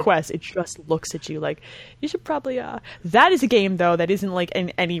active quest. It just looks at you like, you should probably... That is a game, though, that isn't like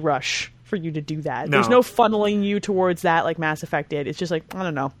in any rush for you to do that. No. There's no funneling you towards that like Mass Effect did. It's just like, I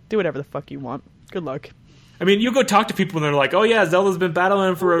don't know. Do whatever the fuck you want. Good luck. I mean, you go talk to people and they're like, "Oh yeah, Zelda's been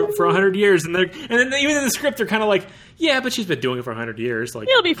battling for 100 years," and then even in the script they're kind of like, "Yeah, but she's been doing it for 100 years." Like,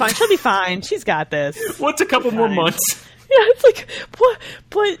 it'll be fine. She'll be fine. She's got this. What's a couple more months? Yeah, it's like, what?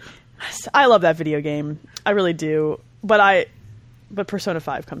 But I love that video game. I really do. But Persona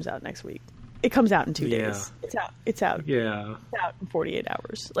 5 comes out next week. It comes out in 2 days. It's out. Yeah. It's out in 48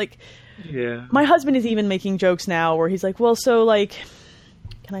 hours. Like, yeah. My husband is even making jokes now where he's like, "Well, so like,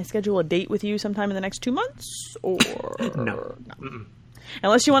 can I schedule a date with you sometime in the next 2 months?" Or no.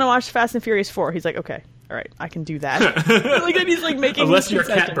 Unless you want to watch Fast and Furious 4. He's like, "Okay, all right, I can do that." Like, and he's like making unless you're a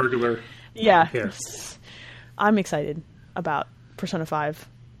cat burglar. Yeah. I'm excited about Persona 5,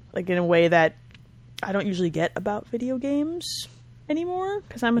 like in a way that I don't usually get about video games anymore,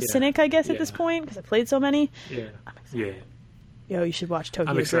 because I'm a cynic, I guess, at this point, because I played so many. Yeah. I'm excited. Yeah. Yo, you should watch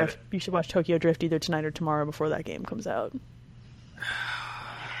Tokyo Drift. You should watch Tokyo Drift either tonight or tomorrow before that game comes out.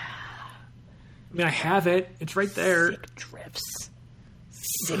 I mean, I have it. It's right there. Sick drifts.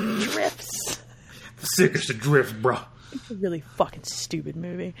 The sickest of drifts, bro. It's a really fucking stupid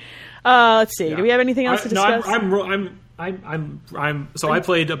movie. Let's see. Yeah. Do we have anything else to discuss? So I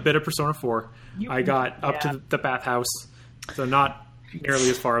played a bit of Persona 4. I got up to the bathhouse, so not nearly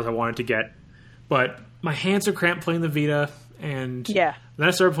as far as I wanted to get. But my hands are cramped playing the Vita, and then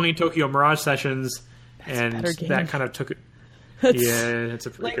I started playing Tokyo Mirage Sessions, and that kind of took it. It's a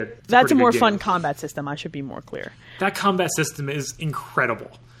pretty good. That's a more fun combat system. I should be more clear. That combat system is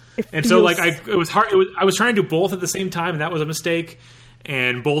incredible, and so like it was hard. I was trying to do both at the same time, and that was a mistake.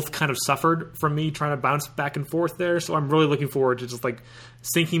 and both kind of suffered from me trying to bounce back and forth there. So I'm really looking forward to just like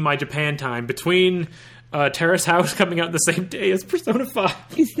syncing my Japan time between Terrace House coming out the same day as Persona 5.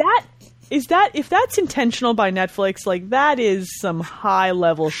 Is that if that's intentional by Netflix, like that is some high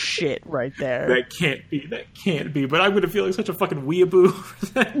level shit right there. That can't be. But I'm gonna feel like such a fucking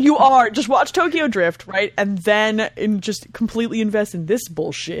weeaboo. You are. Just watch Tokyo Drift, right? And then just completely invest in this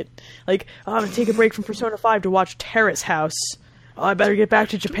bullshit. Like, oh, I'm gonna take a break from Persona 5 to watch Terrace House. Oh, I better get back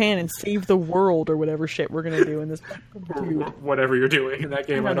to Japan and save the world or whatever shit we're gonna do in this. Whatever you're doing in that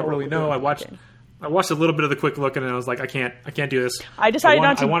game, I don't really know. I watched a little bit of the quick look and I was like, I can't do this. I decided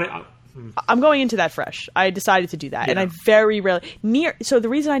not to. I'm going into that fresh. I decided to do that, and I very rarely So the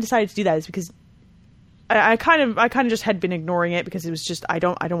reason I decided to do that is because I kind of just had been ignoring it because it was just I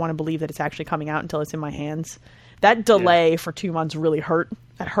don't want to believe that it's actually coming out until it's in my hands. That delay for 2 months really hurt.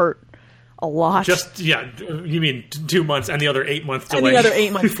 That hurt a lot. You mean 2 months and the other 8 months delay? And the other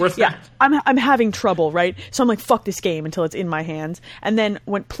 8 months. Yeah, I'm having trouble, right? So I'm like, fuck this game until it's in my hands, and then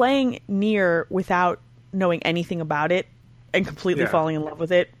when playing Nier without knowing anything about it and completely falling in love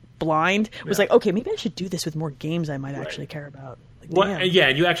with it. Blind was like, okay, maybe I should do this with more games I might actually care about. Like, and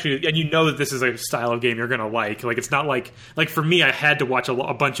you know that this is a style of game you're gonna like. Like it's not like for me, I had to watch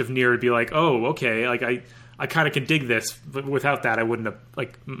a bunch of Nier to be like, oh, okay, like I kind of can dig this, but without that, I wouldn't have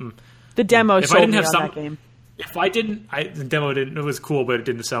like. The demo sold me on that game. If I didn't, the demo didn't. It was cool, but it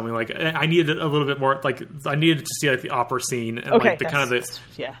didn't sell me. Like I needed a little bit more. Like I needed to see like the opera scene and like the kind of the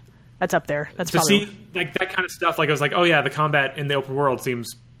That's up there. That's to probably... see like that kind of stuff. Like I was like, oh yeah, the combat in the open world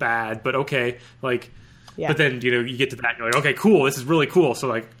seems bad, but okay. Like, but then you get to that, and you're like, okay, cool. This is really cool. So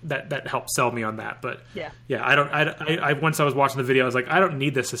like that helped sell me on that. But I once I was watching the video, I was like, I don't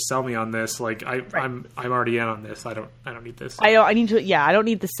need this to sell me on this. Like I'm already in on this. I don't need this. I need to. Yeah, I don't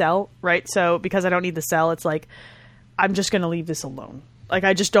need the sell. Right. So because I don't need the sell, it's like I'm just gonna leave this alone. Like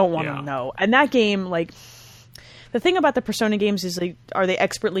I just don't want to know. And that game, like. The thing about the Persona games is, like, are they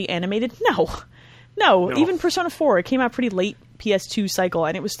expertly animated? No. Even Persona 4, it came out pretty late PS2 cycle,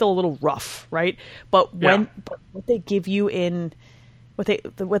 and it was still a little rough, right? But what they give you in what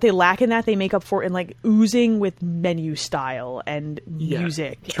they lack in that, they make up for in like oozing with menu style and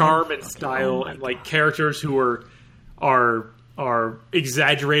music, charm and style, and like characters who are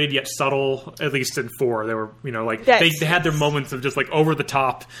exaggerated yet subtle. At least in 4, they were, like they had their moments of just like over the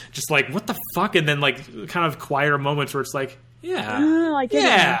top, just like what the fuck, and then like kind of quieter moments where it's like, and like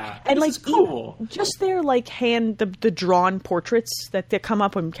cool. Just their like the drawn portraits that come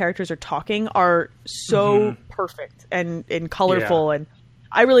up when characters are talking are so perfect and colorful, and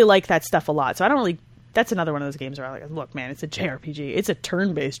I really like that stuff a lot. So I don't really. That's another one of those games where I'm like, look, man, it's a JRPG. It's a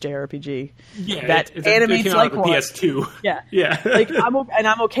turn-based JRPG. Yeah, that animates like one. PS2. Yeah. Like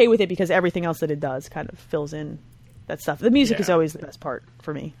I'm okay with it because everything else that it does kind of fills in that stuff. The music is always the best part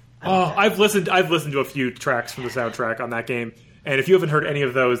for me. I've listened to a few tracks from the soundtrack on that game, and if you haven't heard any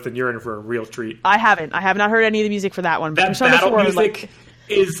of those, then you're in for a real treat. I have not heard any of the music for that one. But that battle music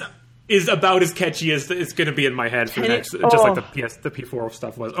is about as catchy as it's going to be in my head for the next, just like the P4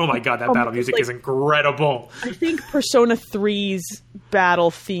 stuff was. Oh my god, that battle music is incredible. I think Persona 3's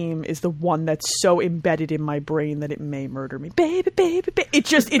battle theme is the one that's so embedded in my brain that it may murder me. Baby, baby, baby.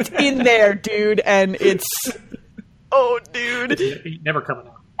 It's in there, dude, and it's... Oh, dude. It's never coming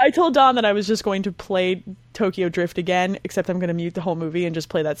out. I told Don that I was just going to play Tokyo Drift again, except I'm going to mute the whole movie and just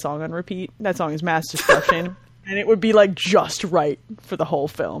play that song on repeat. That song is Mass Destruction. And it would be like just right for the whole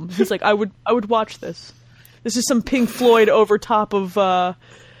film. He's like, I would watch this. This is some Pink Floyd over top of a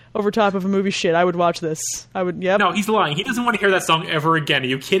movie shit. I would watch this. I would. Yep. No, he's lying. He doesn't want to hear that song ever again. Are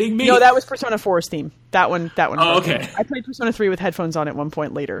you kidding me? No, that was Persona 4's theme. That one. Oh, okay. I played Persona 3 with headphones on at one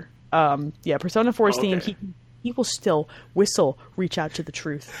point later. Persona 4's theme. He will still whistle, reach out to the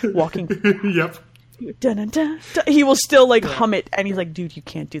truth, walking. Yep. Dun, dun, dun, dun. He will still like hum it, and he's like, dude, you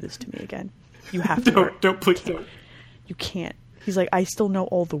can't do this to me again. You have to. Please don't. You can't. He's like, I still know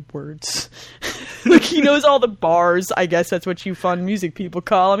all the words. Like he knows all the bars. I guess that's what you fun music people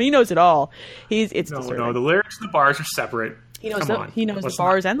call him. He knows it all. No. The lyrics and the bars are separate. He knows the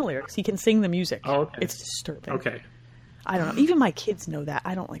bars and the lyrics. He can sing the music. Oh, okay. It's disturbing. Okay. I don't know. Even my kids know that.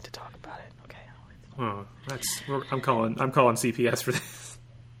 I don't like to talk about it. Okay. I'm calling CPS for this.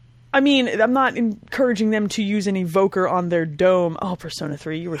 I mean, I'm not encouraging them to use an evoker on their dome. Oh, Persona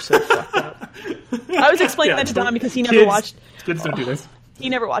 3, you were so fucked up. I was explaining that to Don because he never watched... Kids don't do this. He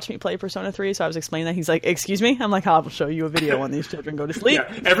never watched me play Persona 3, so I was explaining that. He's like, excuse me? I'm like, I'll show you a video when these children go to sleep.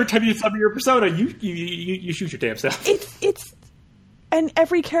 Yeah, every time you summon your Persona, you shoot your damn self. And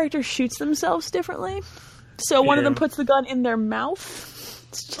every character shoots themselves differently. So one of them puts the gun in their mouth.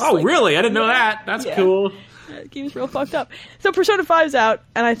 Really? I didn't know that. That's cool. That game's real fucked up. So Persona 5's out,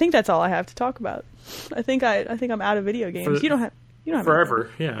 and I think that's all I have to talk about. I think I'm out of video games. You don't have forever.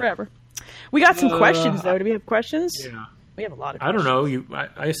 Anything. Forever. We got some questions though. Do we have questions? Yeah. We have a lot of questions. I don't know.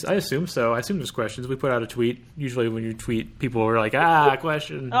 I assume so. I assume there's questions. We put out a tweet. Usually when you tweet, people are like,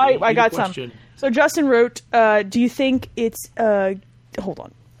 question. I got some. So Justin wrote, do you think it's... hold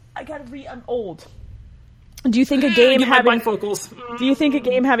on. I gotta read... I'm old. Do you think a game having... Do you think a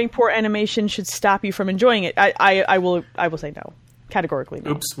game having poor animation should stop you from enjoying it? I will say no. Categorically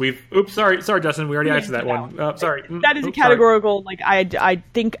no. Sorry, Justin. We already answered that one. Sorry. That is a categorical... Like, I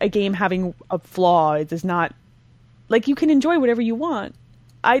think a game having a flaw does not... Like, you can enjoy whatever you want.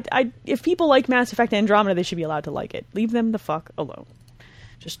 If people like Mass Effect Andromeda, they should be allowed to like it. Leave them the fuck alone.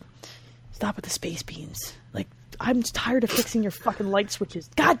 Just stop with the space beams. Like, I'm tired of fixing your fucking light switches.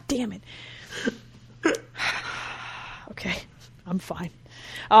 God damn it. Okay, I'm fine.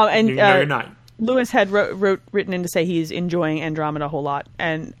 And no, you're not. Lewis had written in to say he's enjoying Andromeda a whole lot,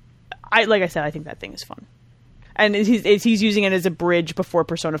 and like I said, I think that thing is fun. And he's using it as a bridge before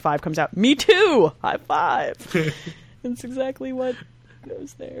Persona 5 comes out. Me too! High five! That's exactly what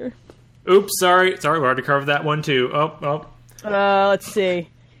goes there. Oops, sorry, we already covered that one too. Let's see.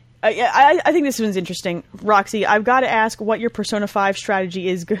 I think this one's interesting. Roxy, I've got to ask what your Persona 5 strategy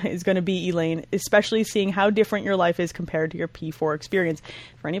is going to be, Elaine, especially seeing how different your life is compared to your P4 experience.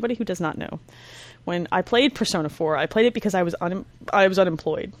 For anybody who does not know, when I played Persona 4, I played it because I was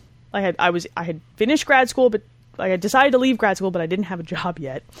unemployed. I had finished grad school, but I had decided to leave grad school, but I didn't have a job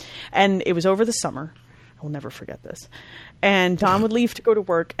yet. And it was over the summer. I will never forget this. And Don would leave to go to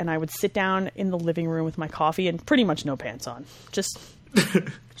work, and I would sit down in the living room with my coffee and pretty much no pants on. Just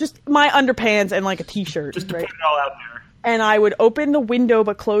my underpants and like a t-shirt. Just to right? put it all out there. And I would open the window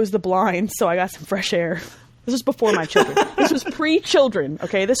but close the blinds so I got some fresh air. This was before my children. This was pre-children,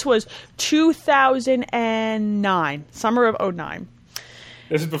 okay? This was 2009, summer of 2009.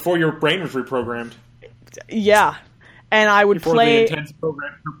 This is before your brain was reprogrammed. Yeah. And I would before play... the intense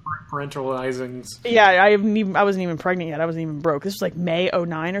program for parentalizings. Yeah, I wasn't even pregnant yet. I wasn't even broke. This was like May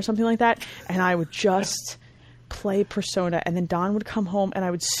 2009 or something like that. And I would just... play Persona, and then Don would come home and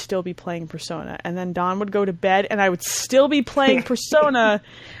I would still be playing Persona, and then Don would go to bed and I would still be playing Persona,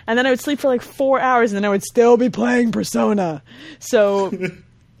 and then I would sleep for like 4 hours and then I would still be playing Persona. So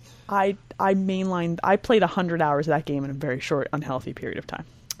I played 100 hours of that game in a very short, unhealthy period of time.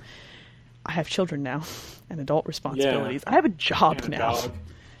 I have children now and adult responsibilities. Yeah. I have a job now.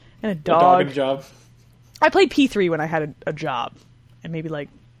 And a dog. A dog and a job. I played P3 when I had a job and maybe like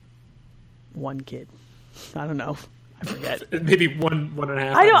one kid. I don't know. I forget. Maybe one and a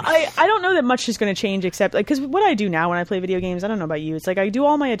half. I don't know that much is going to change, except like, because what I do now when I play video games, I don't know about you. It's like I do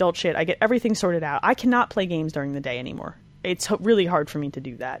all my adult shit. I get everything sorted out. I cannot play games during the day anymore. It's really hard for me to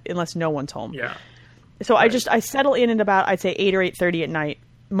do that unless no one's home. Yeah. So right. I settle in at about, I'd say 8 or 8:30 at night.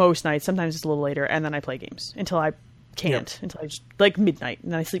 Most nights. Sometimes it's a little later, and then I play games until I can't. Yep. Until I just like midnight,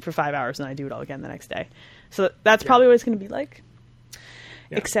 and then I sleep for 5 hours, and I do it all again the next day. So that's probably what it's going to be like.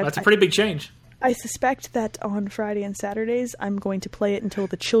 Yeah. Except that's a pretty big change. I suspect that on Friday and Saturdays, I'm going to play it until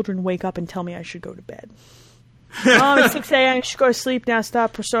the children wake up and tell me I should go to bed. Mom, it's 6 a.m. You should go to sleep now.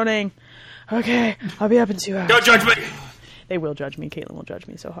 Stop personating. Okay, I'll be up in 2 hours. Don't judge me! They will judge me. Caitlin will judge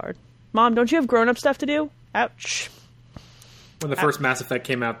me so hard. Mom, don't you have grown-up stuff to do? Ouch. When the first Mass Effect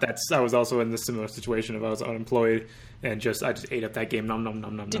came out, I was also in this similar situation of I was unemployed and I just ate up that game. Nom nom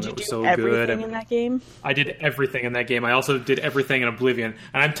nom nom. Did you it was do so everything good. in that game? I did everything in that game. I also did everything in Oblivion,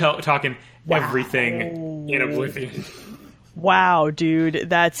 and I'm talking everything in Oblivion. Wow, dude,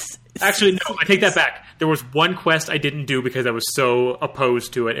 that's actually no. I take that back. There was one quest I didn't do because I was so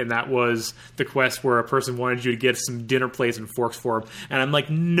opposed to it, and that was the quest where a person wanted you to get some dinner plates and forks for them, and I'm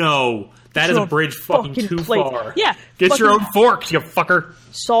like, no. That is a bridge fucking too far. Yeah. Get your own forks, you fucker.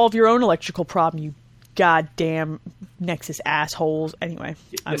 Solve your own electrical problem, you goddamn Nexus assholes. Anyway.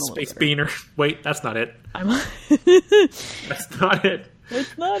 The space beaner. Wait, that's not it. That's not it.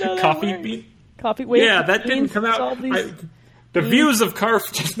 It's not how Coffee bean? Coffee, wait. Yeah, that didn't come out. The views of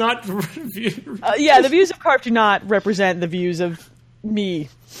Karf does not... yeah, the views of Karf do not represent the views of me,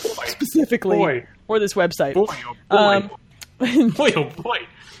 specifically. Boy. Or this website. Boy, oh boy. Boy, oh boy.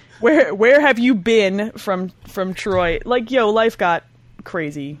 Where have you been from Troy? Like, yo, life got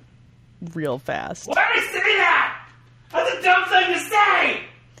crazy real fast. Why did I say that? That's a dumb thing to say!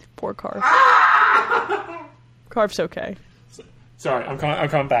 Poor Karf. Karf's okay. Sorry, I'm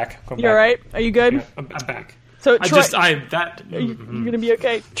coming back. You alright? Are you good? Yeah, I'm back. So, Troy, you're gonna be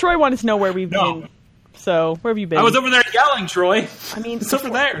okay? Troy wanted to know where we've been. So, where have you been? I was over there yelling, Troy. I mean, it's over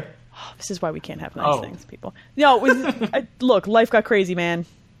there. This is why we can't have nice things, people. No, look, life got crazy, man.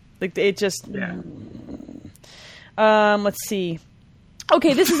 Like, it just... Yeah. Let's see.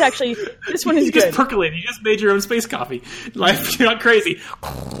 Okay, this one is you good. just percolated. You just made your own space coffee. Life, you're not crazy.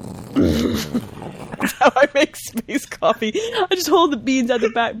 That's how I make space coffee. I just hold the beans at the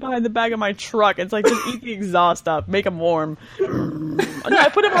back behind the back of my truck. It's like just eat the exhaust up, make them warm. No, I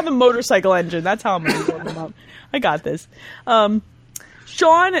put them on the motorcycle engine. That's how I'm going to warm them up. I got this.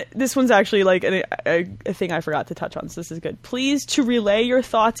 Sean, this one's actually like a thing I forgot to touch on, so this is good. Please to relay your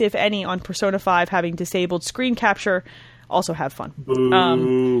thoughts, if any, on Persona 5 having disabled screen capture. Also have fun.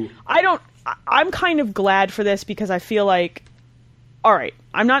 I'm kind of glad for this because I feel like, all right,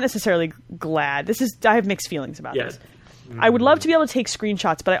 I'm not necessarily glad. I have mixed feelings about this. I would love to be able to take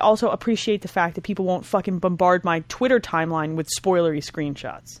screenshots, but I also appreciate the fact that people won't fucking bombard my Twitter timeline with spoilery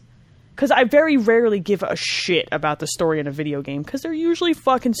screenshots. Because I very rarely give a shit about the story in a video game, because they're usually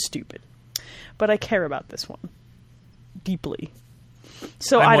fucking stupid. But I care about this one. Deeply.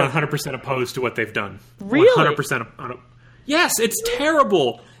 So I'm 100% opposed to what they've done. Really? 100%. Yes, it's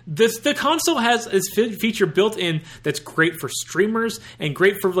terrible. The console has this feature built in that's great for streamers and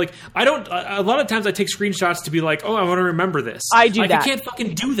great for, like, a lot of times I take screenshots to be like, oh, I want to remember this. I do that. I can't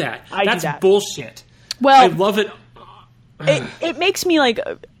fucking do that. I That's do that. bullshit. Well, I love it. It makes me like...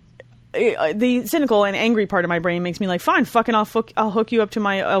 the cynical and angry part of my brain makes me like, fine, fucking I'll hook you up to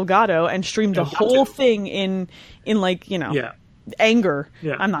my Elgato and stream the whole thing in like, anger.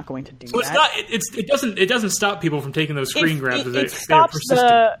 Yeah. I'm not going to do So that. it doesn't stop people from taking those screen grabs. It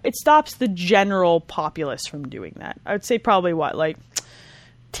stops the general populace from doing that. I would say probably like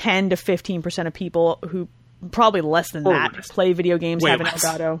 10 to 15% of people who probably less than that play video games have an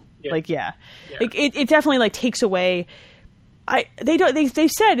Elgato. Yeah. Like like it definitely like takes away. They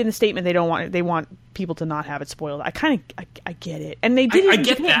said in the statement they want people to not have it spoiled. I get it, and they did it in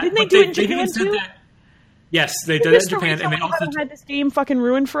Japan. That, didn't they do it in Japan too? Yes, they did it in Japan, and they also had this game fucking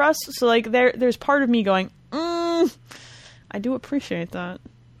ruined for us. So like, there's part of me going, I do appreciate that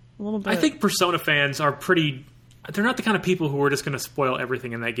a little bit. I think Persona fans are pretty. They're not the kind of people who are just going to spoil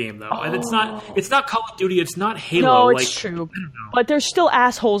everything in that game, though. And it's not Call of Duty. It's not Halo. No, it's true. But there's still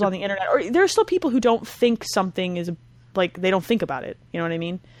assholes on the internet, or there's still people who don't think something is like they don't think about it. You know what I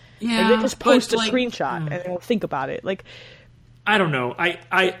mean? Yeah. Like they just post a screenshot and they don't think about it. Like, I don't know.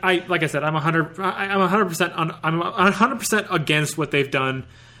 I like I said, I'm 100% against what they've done.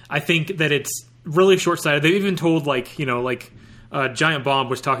 I think that it's really short-sighted. They've even told Giant Bomb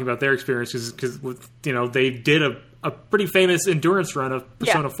was talking about their experiences because they did a pretty famous endurance run of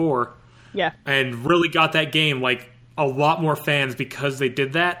Persona 4. Yeah. And really got that game like a lot more fans because they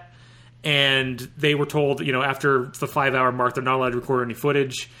did that. And they were told, after the 5-hour mark, they're not allowed to record any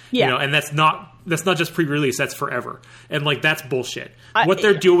footage. Yeah. And that's not just pre-release, that's forever. And like that's bullshit. What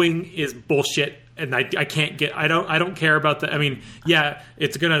they're doing is bullshit, and I don't care about that. I mean, yeah,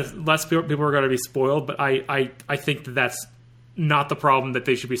 it's less people are gonna be spoiled, but I think that's not the problem that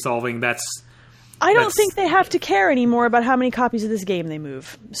they should be solving. I don't think they have to care anymore about how many copies of this game they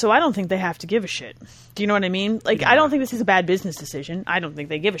move. So I don't think they have to give a shit. Do you know what I mean? Like, I don't think this is a bad business decision. I don't think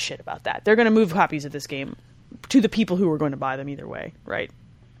they give a shit about that. They're going to move copies of this game to the people who are going to buy them either way, right?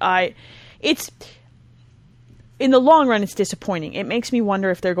 In the long run, it's disappointing. It makes me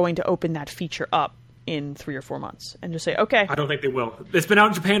wonder if they're going to open that feature up in 3 or 4 months and just say, okay. I don't think they will. It's been out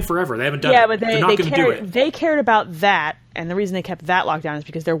in Japan forever. They haven't done it. Yeah, but they're not going to do it. They cared about that, and the reason they kept that locked down is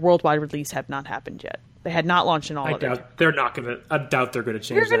because their worldwide release had not happened yet. They had not launched in all of it. They're not going to. I doubt they're going to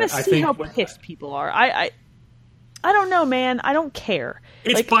change You're going to that. see how pissed people are. I don't know, man. I don't care.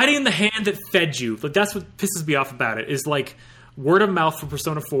 It's biting the hand that fed you. Like, that's what pisses me off about it. Is like word of mouth for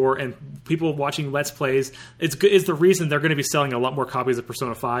Persona 4 and people watching Let's Plays. Is the reason they're going to be selling a lot more copies of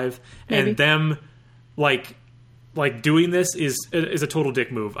Persona 5. Maybe. And them like doing this is a total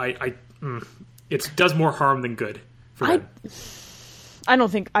dick move. It does more harm than good for them. I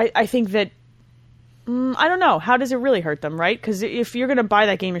don't think. I think that. I don't know. How does it really hurt them, right? Because if you're going to buy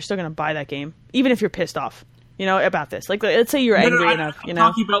that game, you're still going to buy that game, even if you're pissed off, about this. Like, let's say you're angry enough. I'm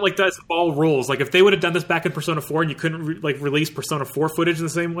talking about like that's all rules. Like, if they would have done this back in Persona 4 and you couldn't release Persona 4 footage in the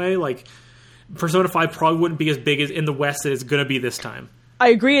same way, like Persona 5 probably wouldn't be as big as in the West as it's going to be this time. I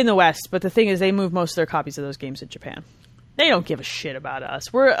agree in the West, but the thing is, they move most of their copies of those games in Japan. They don't give a shit about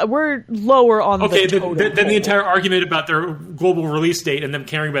us. We're lower on the totem then the pole. entire argument about their global release date and them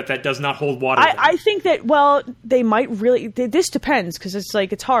caring about that does not hold water. I think that, well, they might really... This depends, because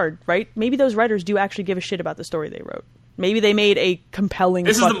it's hard, right? Maybe those writers do actually give a shit about the story they wrote. Maybe they made a compelling...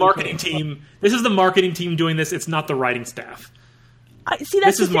 This is the marketing team. This is the marketing team doing this. It's not the writing staff. See,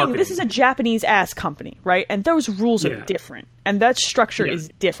 that's the thing. Marketing. This is a Japanese-ass company, right? And those rules are different. And that structure is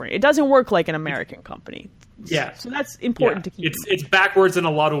different. It doesn't work like an American company. Yeah. So that's important to keep. It's backwards in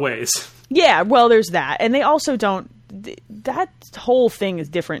a lot of ways. Yeah, well, there's that. And they also don't... That whole thing is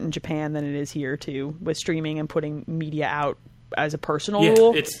different in Japan than it is here, too, with streaming and putting media out as a personal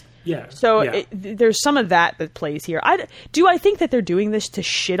rule. There's some of that plays here. Do I think that they're doing this to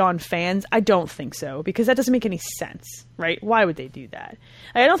shit on fans? I don't think so, because that doesn't make any sense, right? Why would they do that?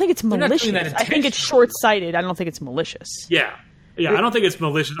 I don't think it's malicious. I think it's short-sighted. I don't think it's malicious. Yeah. Yeah, I don't think it's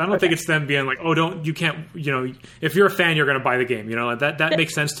malicious. I don't think it's them being like, you can't, if you're a fan, you're going to buy the game. That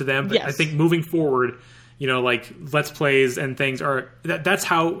makes sense to them. But yes. I think moving forward, like Let's Plays and things that's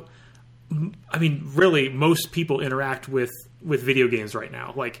how, really most people interact with video games right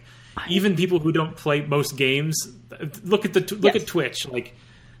now. Like, even people who don't play most games, look at Twitch. Like,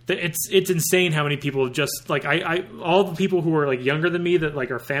 it's insane how many people just like all the people who are like younger than me that like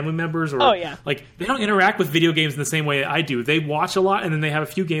are family members or like they don't interact with video games in the same way I do. They watch a lot and then they have a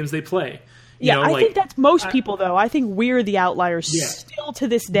few games they play. I think that's most people though. I think we're the outliers still to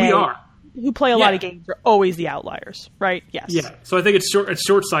this day. We are. Who play a lot of games are always the outliers, right? Yes. Yeah. So I think it's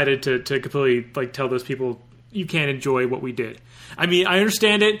short-sighted to completely like tell those people you can't enjoy what we did. I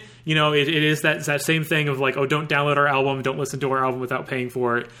understand it. It is that same thing of like, don't download our album, don't listen to our album without paying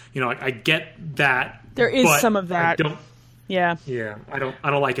for it. I get that. There is some of that. Yeah. I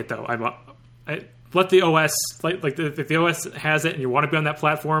don't like it though. I let the OS if the OS has it and you want to be on that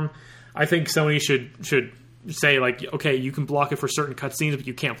platform, I think Sony should say like, okay, you can block it for certain cutscenes, but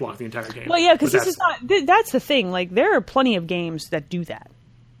you can't block the entire game. Well, yeah, because this is not. That's the thing. Like, there are plenty of games that do that.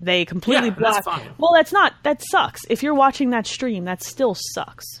 They completely block. That's fine. Well, that sucks. If you're watching that stream, that still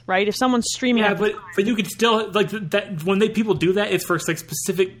sucks, right? If someone's streaming, but you could still like that when people do that, it's for like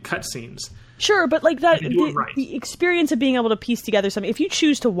specific cutscenes. Sure, but like that, the experience of being able to piece together something. If you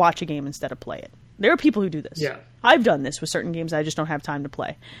choose to watch a game instead of play it, there are people who do this. Yeah, I've done this with certain games I just don't have time to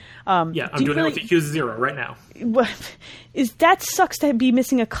play. I'm doing it with Yakuza 0 right now. That sucks to be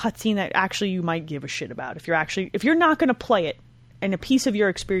missing a cutscene that actually you might give a shit about. If you're not going to play it, and a piece of your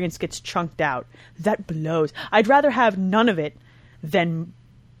experience gets chunked out, that blows. I'd rather have none of it than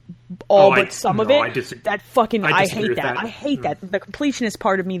some of it. That fucking I hate that. I hate that. The completionist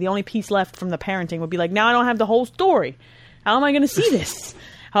part of me, the only piece left from the parenting would be like, now I don't have the whole story. How am I going to see this?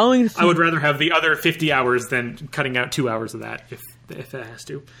 I would rather have the other 50 hours than cutting out 2 hours of that if it has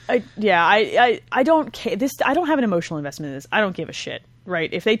to. I don't care. I don't have an emotional investment in this. I don't give a shit.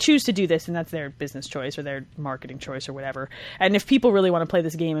 Right. If they choose to do this, then that's their business choice or their marketing choice or whatever. And if people really want to play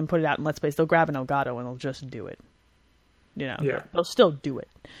this game and put it out in Let's Plays, they'll grab an Elgato and they'll just do it. They'll still do it.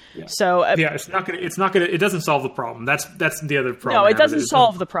 Yeah. So it's not gonna. It doesn't solve the problem. That's the other problem. No, it doesn't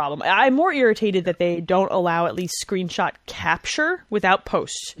solve the problem. I'm more irritated that they don't allow at least screenshot capture without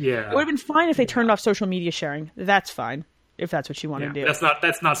posts. Yeah, it would have been fine if they turned off social media sharing. That's fine. If that's what you want to do.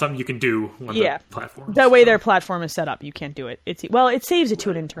 That's not something you can do on the platform. The way their platform is set up, you can't do it. It saves it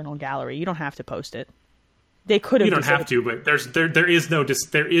to an internal gallery. You don't have to post it. They could have. You don't have to, but there is no on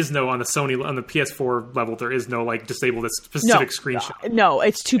the Sony on the PS4 level. There is no like disable this specific screenshot. No,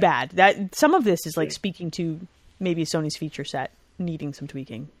 it's too bad. That some of this is like speaking to maybe Sony's feature set needing some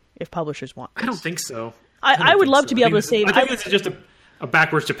tweaking if publishers want this. I don't think so. I would love to be able to save. I think this is just a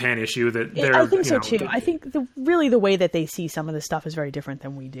backwards Japan issue that they're. I think so too. I think the way that they see some of this stuff is very different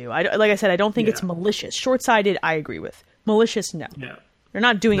than we do. Like I said, I don't think it's malicious. Short-sighted, I agree with. Malicious, no. Yeah. They're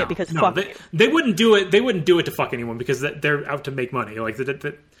not doing it because fuck. They wouldn't do it. They wouldn't do it to fuck anyone because they're out to make money. Like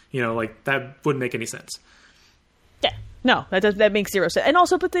that wouldn't make any sense. Yeah. No, that makes zero sense. And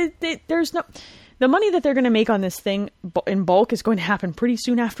also, but there's no the money that they're going to make on this thing in bulk is going to happen pretty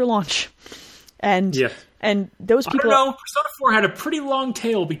soon after launch. And those people. I don't know. Persona 4 had a pretty long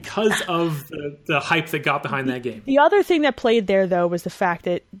tail because of the hype that got behind that game. The other thing that played there, though, was the fact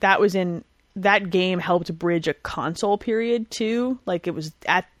that game helped bridge a console period too. Like it was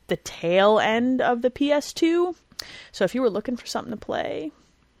at the tail end of the PS2. So if you were looking for something to play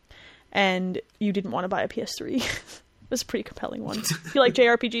and you didn't want to buy a PS3, it was a pretty compelling one. If you like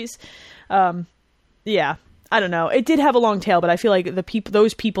JRPGs, yeah. I don't know. It did have a long tail, but I feel like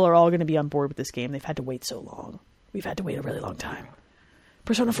those people are all going to be on board with this game. They've had to wait so long. We've had to wait a really long time.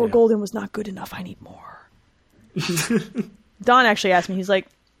 Persona 4 Golden was not good enough. I need more. Don actually asked me, he's like,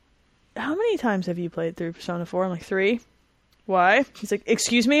 how many times have you played through Persona 4? I'm like, 3. Why? He's like,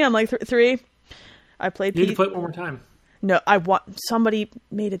 excuse me? I'm like, 3. I played... You need to play it one more time. No, somebody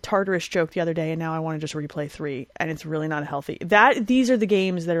made a Tartarus joke the other day, and now I want to just replay 3, and it's really not healthy. These are the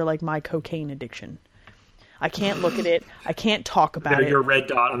games that are like my cocaine addiction. I can't look at it. I can't talk about it. They're your red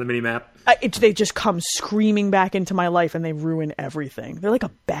dot on the minimap. They just come screaming back into my life, and they ruin everything. They're like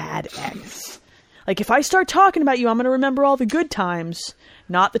a bad ex. Like, if I start talking about you, I'm going to remember all the good times,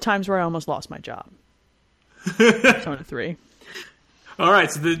 not the times where I almost lost my job. Persona 3. All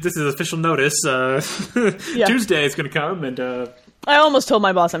right, so this is official notice. Tuesday is going to come, and I almost told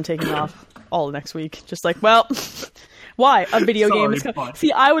my boss I'm taking off all next week. Just like, well, why? A video game is coming.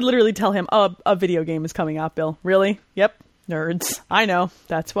 See, I would literally tell him, oh, a video game is coming out, Bill. Really? Yep. Nerds. I know.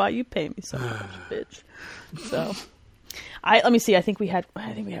 That's why you pay me so much, bitch. So, let me see. I think we had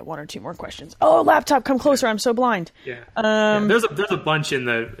one or two more questions. Oh, laptop, come closer. I'm so blind. Yeah. There's a bunch in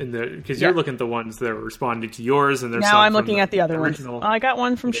the because you're looking at the ones that are responding to yours, and there's now I'm looking at the other ones. I got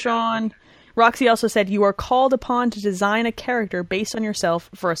one from Sean. Roxy also said, you are called upon to design a character based on yourself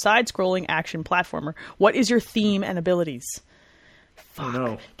for a side-scrolling action platformer. What is your theme and abilities? Fuck. Oh,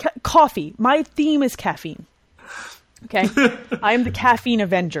 no. Coffee. My theme is caffeine. Okay? I am the Caffeine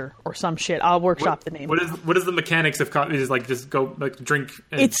Avenger or some shit. I'll workshop the name. What is the mechanics of coffee? Is like just go like drink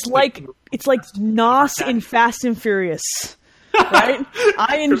and, it's like Nos in Fast and Furious. Right?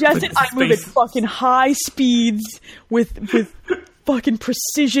 I ingest it, I move at fucking high speeds with fucking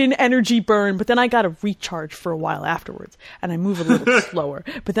precision energy burn, but then I gotta recharge for a while afterwards, and I move a little slower.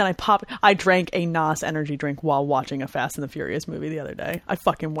 But then I drank a NOS energy drink while watching a Fast and the Furious movie the other day. I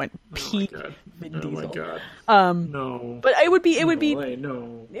fucking went peak Vin Diesel. My god. No. But it would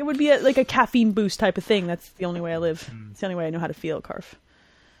be like a caffeine boost type of thing. That's the only way I live. It's the only way I know how to feel, Carf.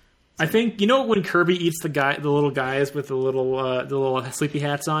 I think when Kirby eats the little guys with the little sleepy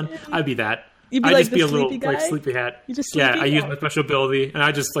hats on, I'd be that. You'd be I'd like just be a little guy? like sleepy hat. You just sleepy? I use my special ability and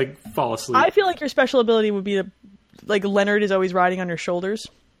I just like fall asleep. I feel like your special ability would be like Leonard is always riding on your shoulders,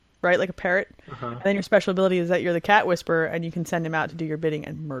 right? Like a parrot. And then your special ability is that you're the cat whisperer and you can send him out to do your bidding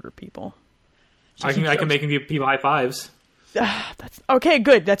and murder people. So I can make him give people high fives. That's okay,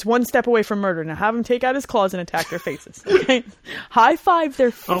 good. That's one step away from murder. Now have him take out his claws and attack their faces. Okay? High five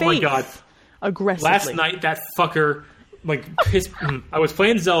their face. Oh my god. Aggressively. Last night that fucker like pissed I was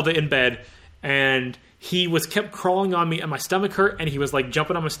playing Zelda in bed and he kept crawling on me and my stomach hurt and he was like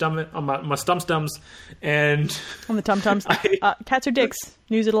jumping on my stomach on my stums and on the tum-tums. Cats are dicks.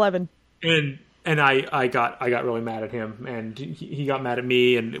 News at 11. And I got really mad at him and he got mad at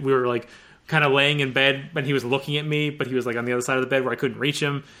me and we were like kind of laying in bed and he was looking at me but he was like on the other side of the bed where I couldn't reach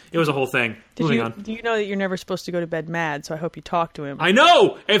him. It was a whole thing. Do you know that you're never supposed to go to bed mad, so I hope you talk to him. I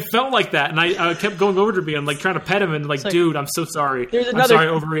know! It felt like that and I kept going over to me and like trying to pet him and like dude, I'm so sorry. I'm sorry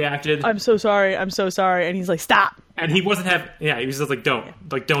I overreacted. I'm so sorry. And he's like, stop! And he wasn't he was just like, don't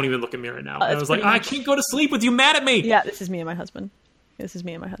even look at me right now. And I was like, I can't go to sleep with you mad at me! Yeah, this is me and my husband.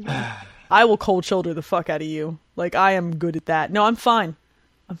 I will cold shoulder the fuck out of you. Like, I am good at that. No, I'm fine.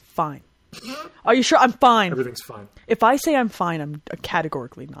 Are you sure? I'm fine. Everything's fine. If I say I'm fine, I'm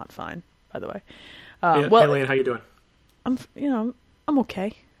categorically not fine, by the way. Hey, Lane, how you doing? I'm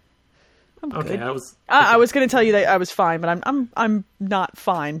okay. I'm okay, good. I was going to tell you that I was fine, but I'm not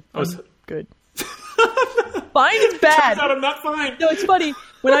fine. I'm good. Fine is bad. I'm not fine. No, it's funny.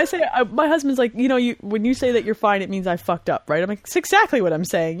 When I say, my husband's like, when you say that you're fine, it means I fucked up, right? I'm like, it's exactly what I'm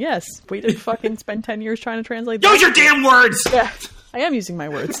saying. Yes. We didn't fucking spend 10 years trying to translate that. Use your damn words! Yeah. I am using my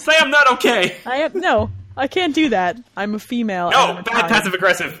words. Say I'm not okay. No, I can't do that. I'm a female. No, bad passive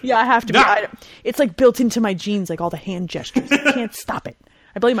aggressive. Yeah, I have to be. It's like built into my genes, like all the hand gestures. I can't stop it.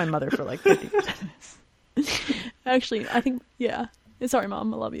 I blame my mother for like 50%. Actually, I think, yeah. Sorry,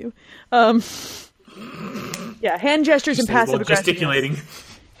 Mom, I love you. Yeah, hand gestures and passive aggressiveness. Gesticulating.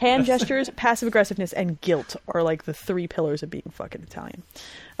 Hand gestures, passive aggressiveness, and guilt are like the three pillars of being fucking Italian.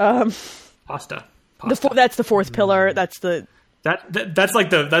 Pasta. That's the fourth pillar. That's the. That's like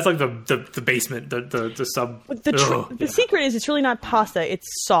the basement, the sub. The secret is it's really not pasta; it's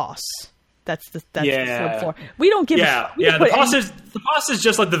sauce. That's the subfloor. We don't give. The pasta is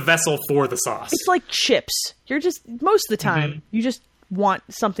just like the vessel for the sauce. It's like chips. You're just most of the time you just want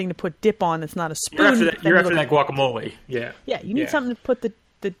something to put dip on that's not a spoon. You're after that guacamole. Yeah. Yeah, you need something to put the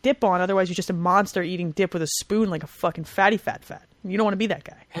dip on. Otherwise, you're just a monster eating dip with a spoon like a fucking fatty fat. You don't want to be that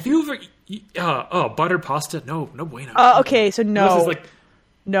guy. Have you ever buttered pasta? No bueno. Okay, so no.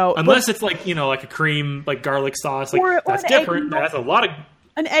 Unless it's like like a cream, like garlic sauce. Like that's different. That's a lot of.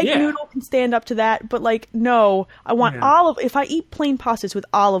 An egg noodle can stand up to that, but like no, I want olive. If I eat plain pastas with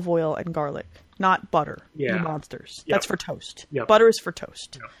olive oil and garlic, not butter. You monsters. Yep. That's for toast. Yep. Butter is for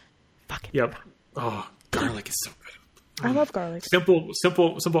toast. Yep. Fucking. Yep. Oh, garlic is so good. I love garlic. Simple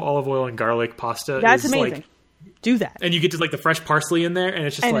olive oil and garlic pasta. That's amazing. Like, do that. And you get to like the fresh parsley in there, and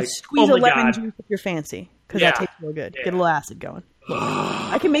it's just and like squeeze a lemon juice if you're fancy, because that tastes real good. Yeah. Get a little acid going.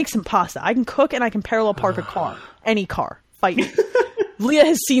 I can make some pasta. I can cook and I can parallel park a car. Any car. Fight me. Leah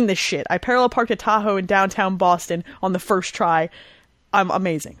has seen this shit. I parallel parked a Tahoe in downtown Boston on the first try. I'm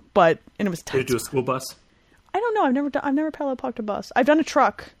amazing, and it was tight. Did you do a school bus? I don't know. I've never parallel parked a bus. I've done a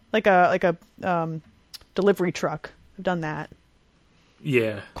truck, like a Delivery truck. I've done that.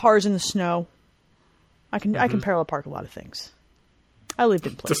 Yeah. Cars in the snow. I can parallel park a lot of things. I lived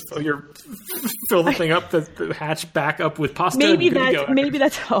in places. Just fill the thing up, the hatch back up with pasta. Maybe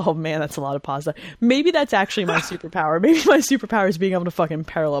that's oh man, that's a lot of pasta. Maybe that's actually my superpower. Maybe my superpower is being able to fucking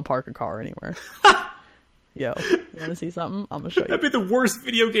parallel park a car anywhere. Yo, you want to see something? I'm gonna show you. That'd be the worst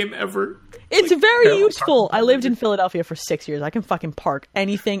video game ever. It's very useful. I lived in Philadelphia for 6 years. I can fucking park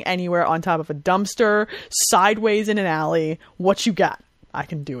anything, anywhere, on top of a dumpster, sideways in an alley. What you got? I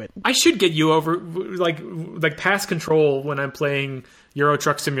can do it. I should get you over like pass control when I'm playing Euro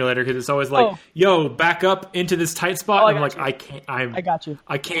Truck Simulator, because it's always like, yo, back up into this tight spot. And I'm like, I can't. I got you.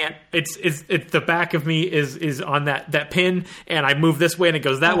 I can't. It's the back of me is on that pin, and I move this way and it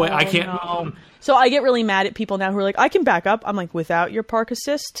goes that way. I can't. No. So I get really mad at people now who are like, I can back up. I'm like, without your park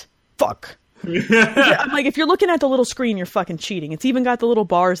assist, fuck. I'm like, if you're looking at the little screen, you're fucking cheating. It's even got the little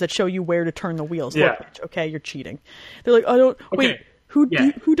bars that show you where to turn the wheels. Yeah. Look, okay, you're cheating. They're like, I don't. Okay. Wait. Who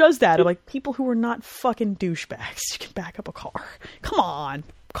does that? I'm like, people who are not fucking douchebags. You can back up a car. Come on,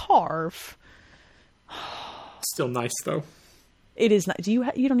 carve. Still nice though. It is not. You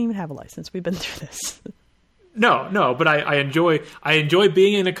don't even have a license. We've been through this. No, but I enjoy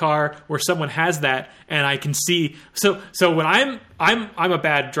being in a car where someone has that, and I can see. So when I'm a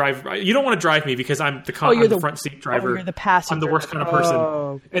bad driver. You don't want to drive me because I'm the front seat driver. You're the passenger. I'm the worst kind of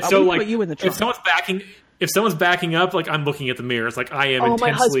person. And so like, if someone's backing up, like I'm looking at the mirror. It's like I am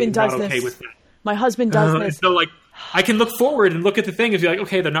intensely not okay with that. My husband does this. So like I can look forward and look at the thing and be like,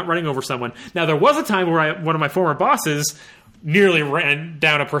 okay, they're not running over someone. Now there was a time where one of my former bosses nearly ran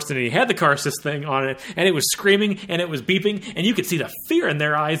down a person, and he had the car assist thing on it, and it was screaming and it was beeping, and you could see the fear in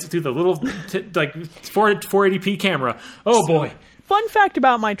their eyes through the little 480p camera. Oh boy! Fun fact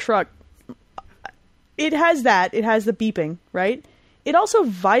about my truck: it has that. It has the beeping, right? It also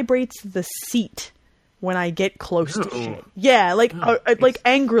vibrates the seat when I get close to shit. Yeah, like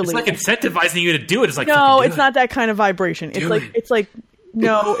angrily. It's like incentivizing you to do it. It's like, no, it's not that kind of vibration. It's like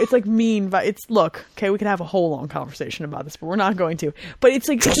no, it's like mean. It's look. Okay, we could have a whole long conversation about this, but we're not going to. But it's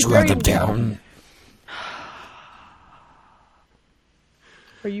like just let them down.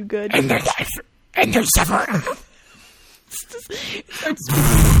 Are you good? And they're suffering.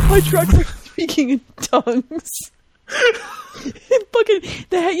 My truck starts speaking in tongues. Fucking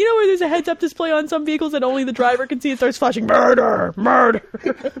you know where there's a heads-up display on some vehicles that only the driver can see? It starts flashing murder.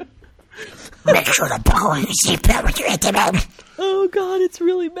 Make sure to buckle your seatbelt when you hit the mountain. Oh god, it's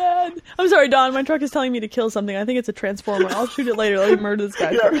really bad. I'm sorry, Don. My truck is telling me to kill something. I think it's a transformer. I'll shoot it later. Let me murder this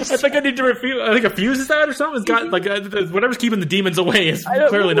guy first. I think I need to refuse. I think a fuse is out or something. It's got like whatever's keeping the demons away is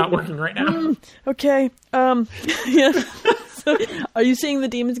clearly not working right now. Okay. Yeah. So, are you seeing the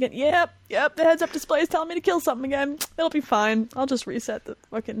demons again? Yep. The heads-up display is telling me to kill something again. It'll be fine. I'll just reset the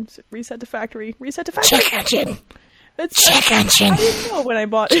factory. Check engine. Check engine. I didn't know when I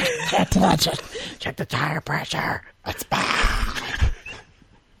bought it. Check the engine. Check the tire pressure. It's bad.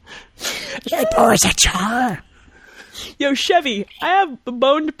 Your door's ajar. Yo, Chevy, I have a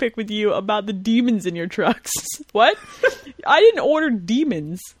bone to pick with you about the demons in your trucks. What? I didn't order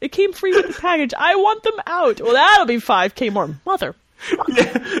demons. It came free with the package. I want them out. Well, that'll be $5,000 more. Mother.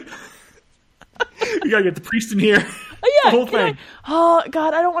 Yeah. You gotta get the priest in here. Oh, yeah. The whole thing. Oh,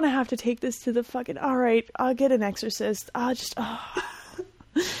 God, I don't want to have to take this to the fucking... All right, I'll get an exorcist. I'll just...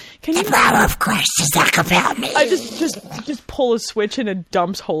 Can you... The power of Christ does not compel me. I just pull a switch and it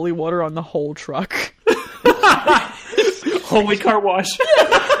dumps holy water on the whole truck. Holy car wash.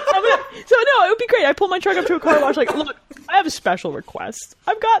 Yeah. So no, it would be great. I pull my truck up to a car wash. Like, look, I have a special request.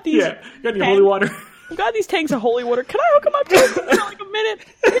 I've got these. Yeah, you got any holy water? I've got these tanks of holy water. Can I hook them up to it for like a minute?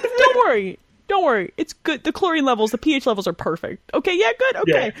 Don't worry. It's good. The chlorine levels, the pH levels are perfect. Okay, yeah, good.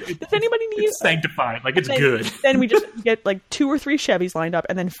 Okay. Yeah, does anybody need it's sanctified? Like, it's good. Then we just get like 2 or 3 Chevys lined up,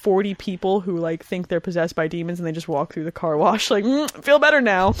 and then 40 people who like think they're possessed by demons, and they just walk through the car wash like, feel better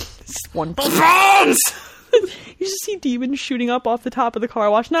now. It's one friends. You just see demons shooting up off the top of the car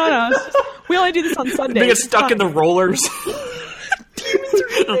wash. No. We only do this on Sundays. They get stuck in the rollers.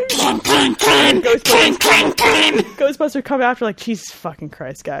 Ghostbusters come after like, Jesus fucking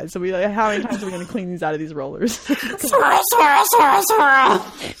Christ, guys. So we like, how many times are we going to clean these out of these rollers? Swirl.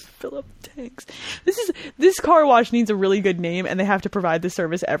 Fill up tanks. This car wash needs a really good name, and they have to provide this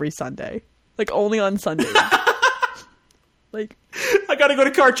service every Sunday. Like, only on Sundays. Like, I gotta go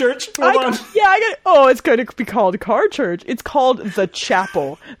to car church. Hold on. It's going to be called car church. It's called the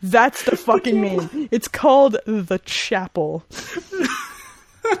chapel. That's the fucking name. It's called the chapel.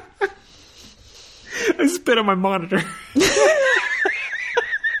 I spit on my monitor.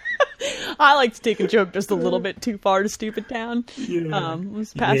 I like to take a joke just a little bit too far to Stupid Town. Yeah.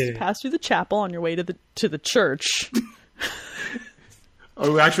 Let's pass through the chapel on your way to the church.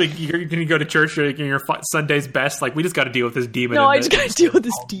 Oh, actually, you're going to go to church in your Sunday's best? Like, we just got to deal with this demon. No, I just got to deal with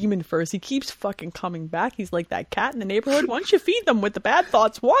this demon first. He keeps fucking coming back. He's like that cat in the neighborhood. Why don't you feed them with the bad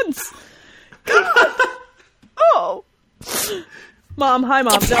thoughts once? God. Oh. Mom, hi,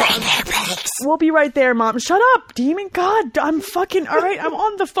 Mom. No, we'll be right there, Mom. Shut up, demon. God, I'm fucking... All right, I'm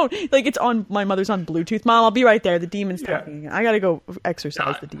on the phone. Like, it's on... My mother's on Bluetooth. Mom, I'll be right there. The demon's talking. I gotta go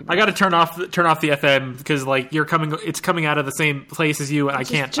exercise the demon. I gotta turn off the FM because, like, it's coming out of the same place as you, and I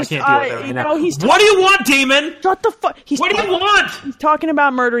can't deal with it right now. What do you want, demon? Shut the fuck... What do you want? He's talking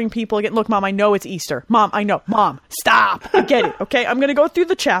about murdering people again. Look, Mom, I know it's Easter. Mom, I know. Mom, stop. I get it, okay? I'm gonna go through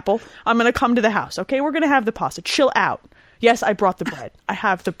the chapel. I'm gonna come to the house, okay? We're gonna have the pasta. Chill out. Yes, I brought the bread. I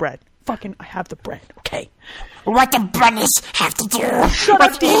have the bread. Fucking, I have the bread. Okay. What the bunnies have to do? Shut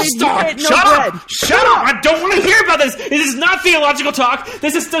up, demon. You get no Shut bread. up! Shut up! I don't want to hear about this. This is not theological talk.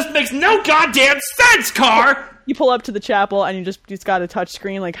 This makes no goddamn sense, Car. You pull up to the chapel and you just got a touch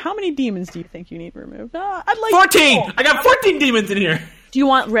screen. Like, how many demons do you think you need removed? I'd like 14. I got 14 demons in here. Do you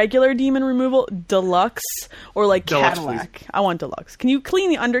want regular demon removal, deluxe, or like Deluxe, Cadillac? please. I want deluxe. Can you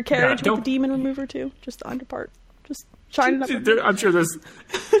clean the undercarriage Yeah, with the demon remover too? Just the under part. Just shine it up. I'm sure there's...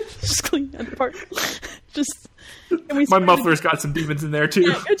 Just clean the under part. Just. My muffler's got some demons in there,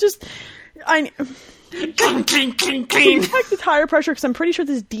 too. It just. Clean. Check the tire pressure because I'm pretty sure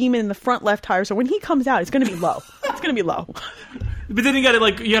this demon in the front left tire. So when he comes out, it's going to be low. It's going to be low. But then you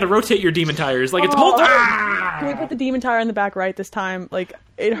gotta rotate your demon tires. Like, it's a whole... Can we put the demon tire in the back right this time? Like,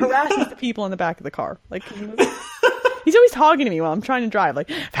 it harasses the people in the back of the car. Like, he's always talking to me while I'm trying to drive. Like,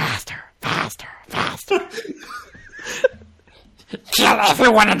 faster, faster, faster. Kill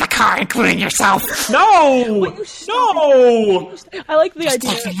everyone in the car, including yourself. No! No! I like the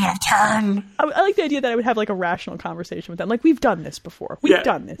idea. Taking your turn. I like the idea that I would have like a rational conversation with them. Like, we've done this before. We've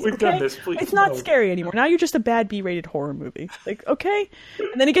done this. We've okay? done this. Please, it's not no. scary anymore. Now you're just a bad B-rated horror movie. Like, okay?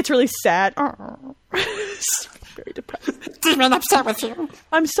 And then it gets really sad. Very depressed. Demon upset with you.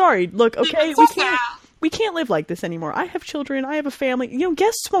 I'm sorry. Look, okay? We can't live like this anymore. I have children. I have a family. You know,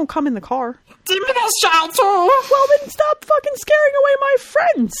 guests won't come in the car. Demon has child too. Well, then stop fucking scaring away my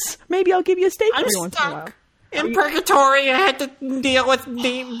friends. Maybe I'll give you a steak every once in a while. In purgatory, I had to deal with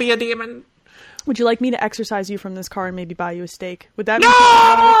be a demon. Would you like me to exorcise you from this car and maybe buy you a steak? Would that be... No!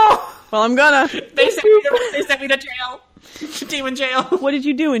 Well, I'm gonna. They sent me to jail. Demon jail. What did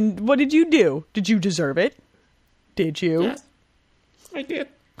you do? And what did you do? Did you deserve it? Did you? Yes, I did.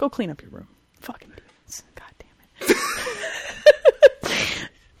 Go clean up your room. Fucking demons. God damn it.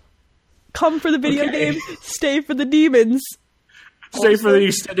 Come for the video game. Stay for the demons. Stay for the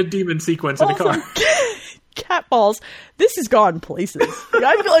extended demon sequence in the car. Cat balls. This has gone places.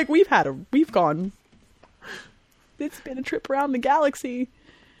 I feel like we've gone. It's been a trip around the galaxy.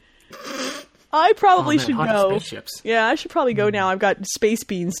 I probably should go. Spaceships. Yeah, I should probably go now. I've got space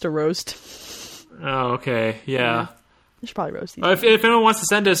beans to roast. Oh, okay. Yeah. I should probably roast these. If anyone wants to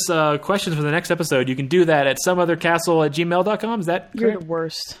send us questions for the next episode, you can do that at someothercastle@gmail.com. Is that You're correct? the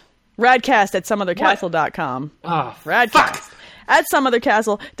worst. Radcast at someothercastle.com. Oh, Radcast fuck. at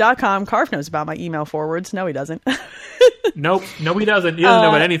someothercastle.com. Carf knows about my email forwards. No, he doesn't. Nope. No, he doesn't. He doesn't know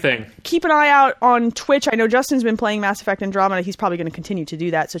about anything. Keep an eye out on Twitch. I know Justin's been playing Mass Effect Andromeda. He's probably going to continue to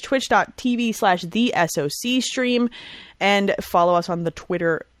do that. So twitch.tv/theSOC stream. And follow us on the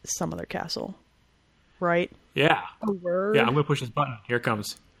Twitter, Some Other Castle. Right? Yeah. A word. Yeah, I'm going to push this button. Here it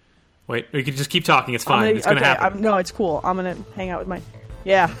comes. Wait, you can just keep talking. It's fine. It's going to happen. No, it's cool. I'm going to hang out with my...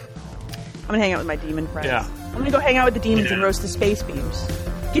 Yeah. I'm going to hang out with my demon friends. Yeah. I'm going to go hang out with the demons and roast the space beams.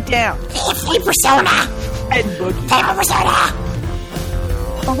 Get down. Free Persona. Ed Boogie. Type of Persona.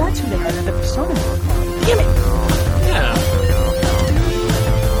 Oh, that's who they are. They're the Persona. Damn it. Yeah.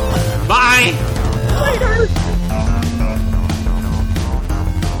 Bye. Later.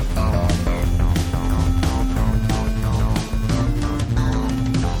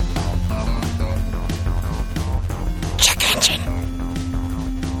 Check engine.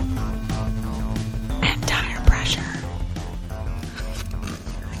 And tire pressure.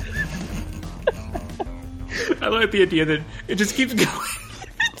 I like the idea that it just keeps going.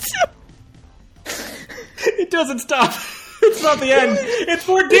 It doesn't stop. It's not the end. It's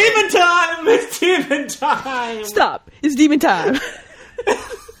for demon time. It's demon time. Stop. It's demon time.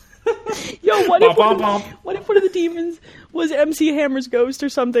 Yo, what if one of the demons was MC Hammer's ghost or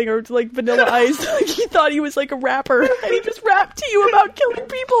something, or like Vanilla Ice? Like, he thought he was like a rapper, and he just rapped to you about killing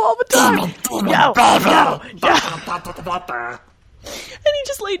people all the time. Yo. And he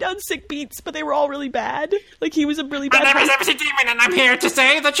just like laid down sick beats, but they were all really bad. Like, he was a really bad My name is MC Demon, and I'm here to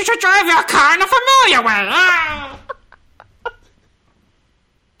say that you should drive your car in a familiar way. Ah!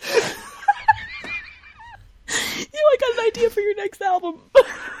 I got an idea for your next album.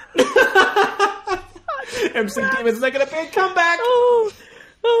 MC Demon's making a big comeback. Oh,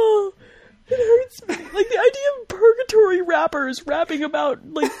 it hurts me. Like, the idea of purgatory rappers rapping about,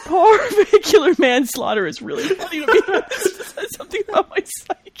 like, car vehicular manslaughter is really funny to me. This just says something about my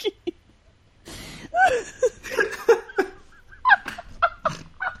psyche.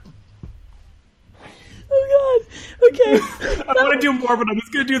 Oh, God. Okay. I want to do more, but I'm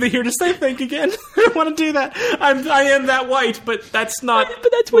just going to do the here to say thing again. I don't want to do that. I am that white, but that's not.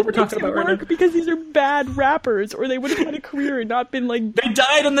 But that's what we're makes talking it about right work, now. because these are bad rappers, or they would have had a career and not been like. They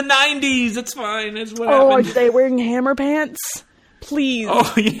died in the 90s. It's fine. It's what Oh, are happened. they wearing hammer pants? Please.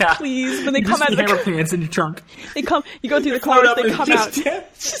 Oh, yeah. Please. When they You come just out of see hammer the pants in your trunk. they come, you go through the Float cars, up they and come out.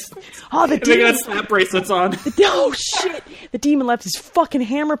 just- Oh, the And they got demon. slap bracelets on. Oh, shit. The demon left his fucking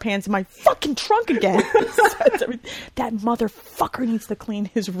hammer pants in my fucking trunk again. That motherfucker needs to clean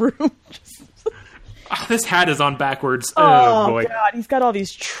his room. Oh, this hat is on backwards. Oh, boy. God. He's got all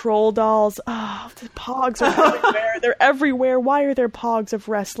these troll dolls. Oh, the pogs are everywhere. They're everywhere. Why are there pogs of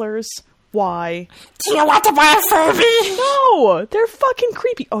wrestlers? Why? Do you want to buy a Furby? No, they're fucking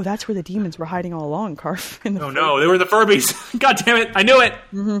creepy. Oh, that's where the demons were hiding all along, Carf. In the Oh no, they were the Furbies. God damn it, I knew it.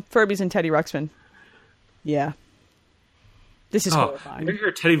 Furbies and Teddy Ruxpin. Yeah. This is Oh, horrifying. you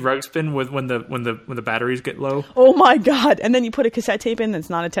hear Teddy Ruxpin with when the batteries get low? Oh my God. And then you put a cassette tape in that's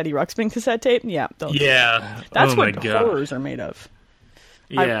not a Teddy Ruxpin cassette tape. Yeah. Yeah. That's oh my what god. horrors are made of.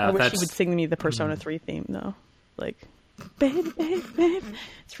 Yeah, I wish that's you would sing me the Persona 3 theme, though. Like, baby, baby, baby.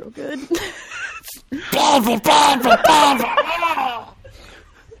 It's real good. Baby, baby, baby.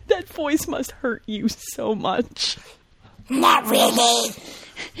 That voice must hurt you so much. Not really.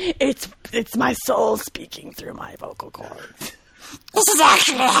 It's my soul speaking through my vocal cords. This is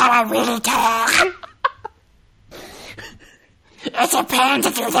actually how I really talk. It's a pain to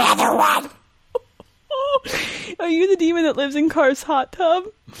do the other one. Oh, are you the demon that lives in Car's hot tub?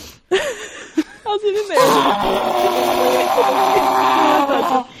 How's it in there?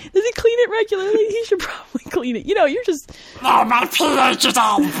 Does he clean it regularly? He should probably clean it. You know, you're just... No, my pH is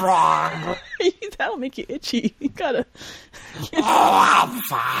all wrong. That'll make you itchy. You gotta... Oh, I'm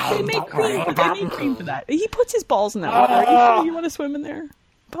fine. They make Don't worry cream. They about make me. cream for that. He puts his balls in that water. Are you sure you want to swim in there?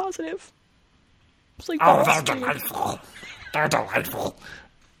 Positive. It's like Oh, balls they're for you. delightful. They're delightful.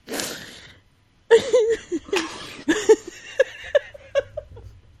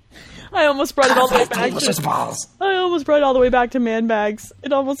 I almost brought it all the way Perfect, back delicious to... balls. I almost brought it all the way back to man bags.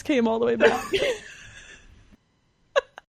 It almost came all the way back.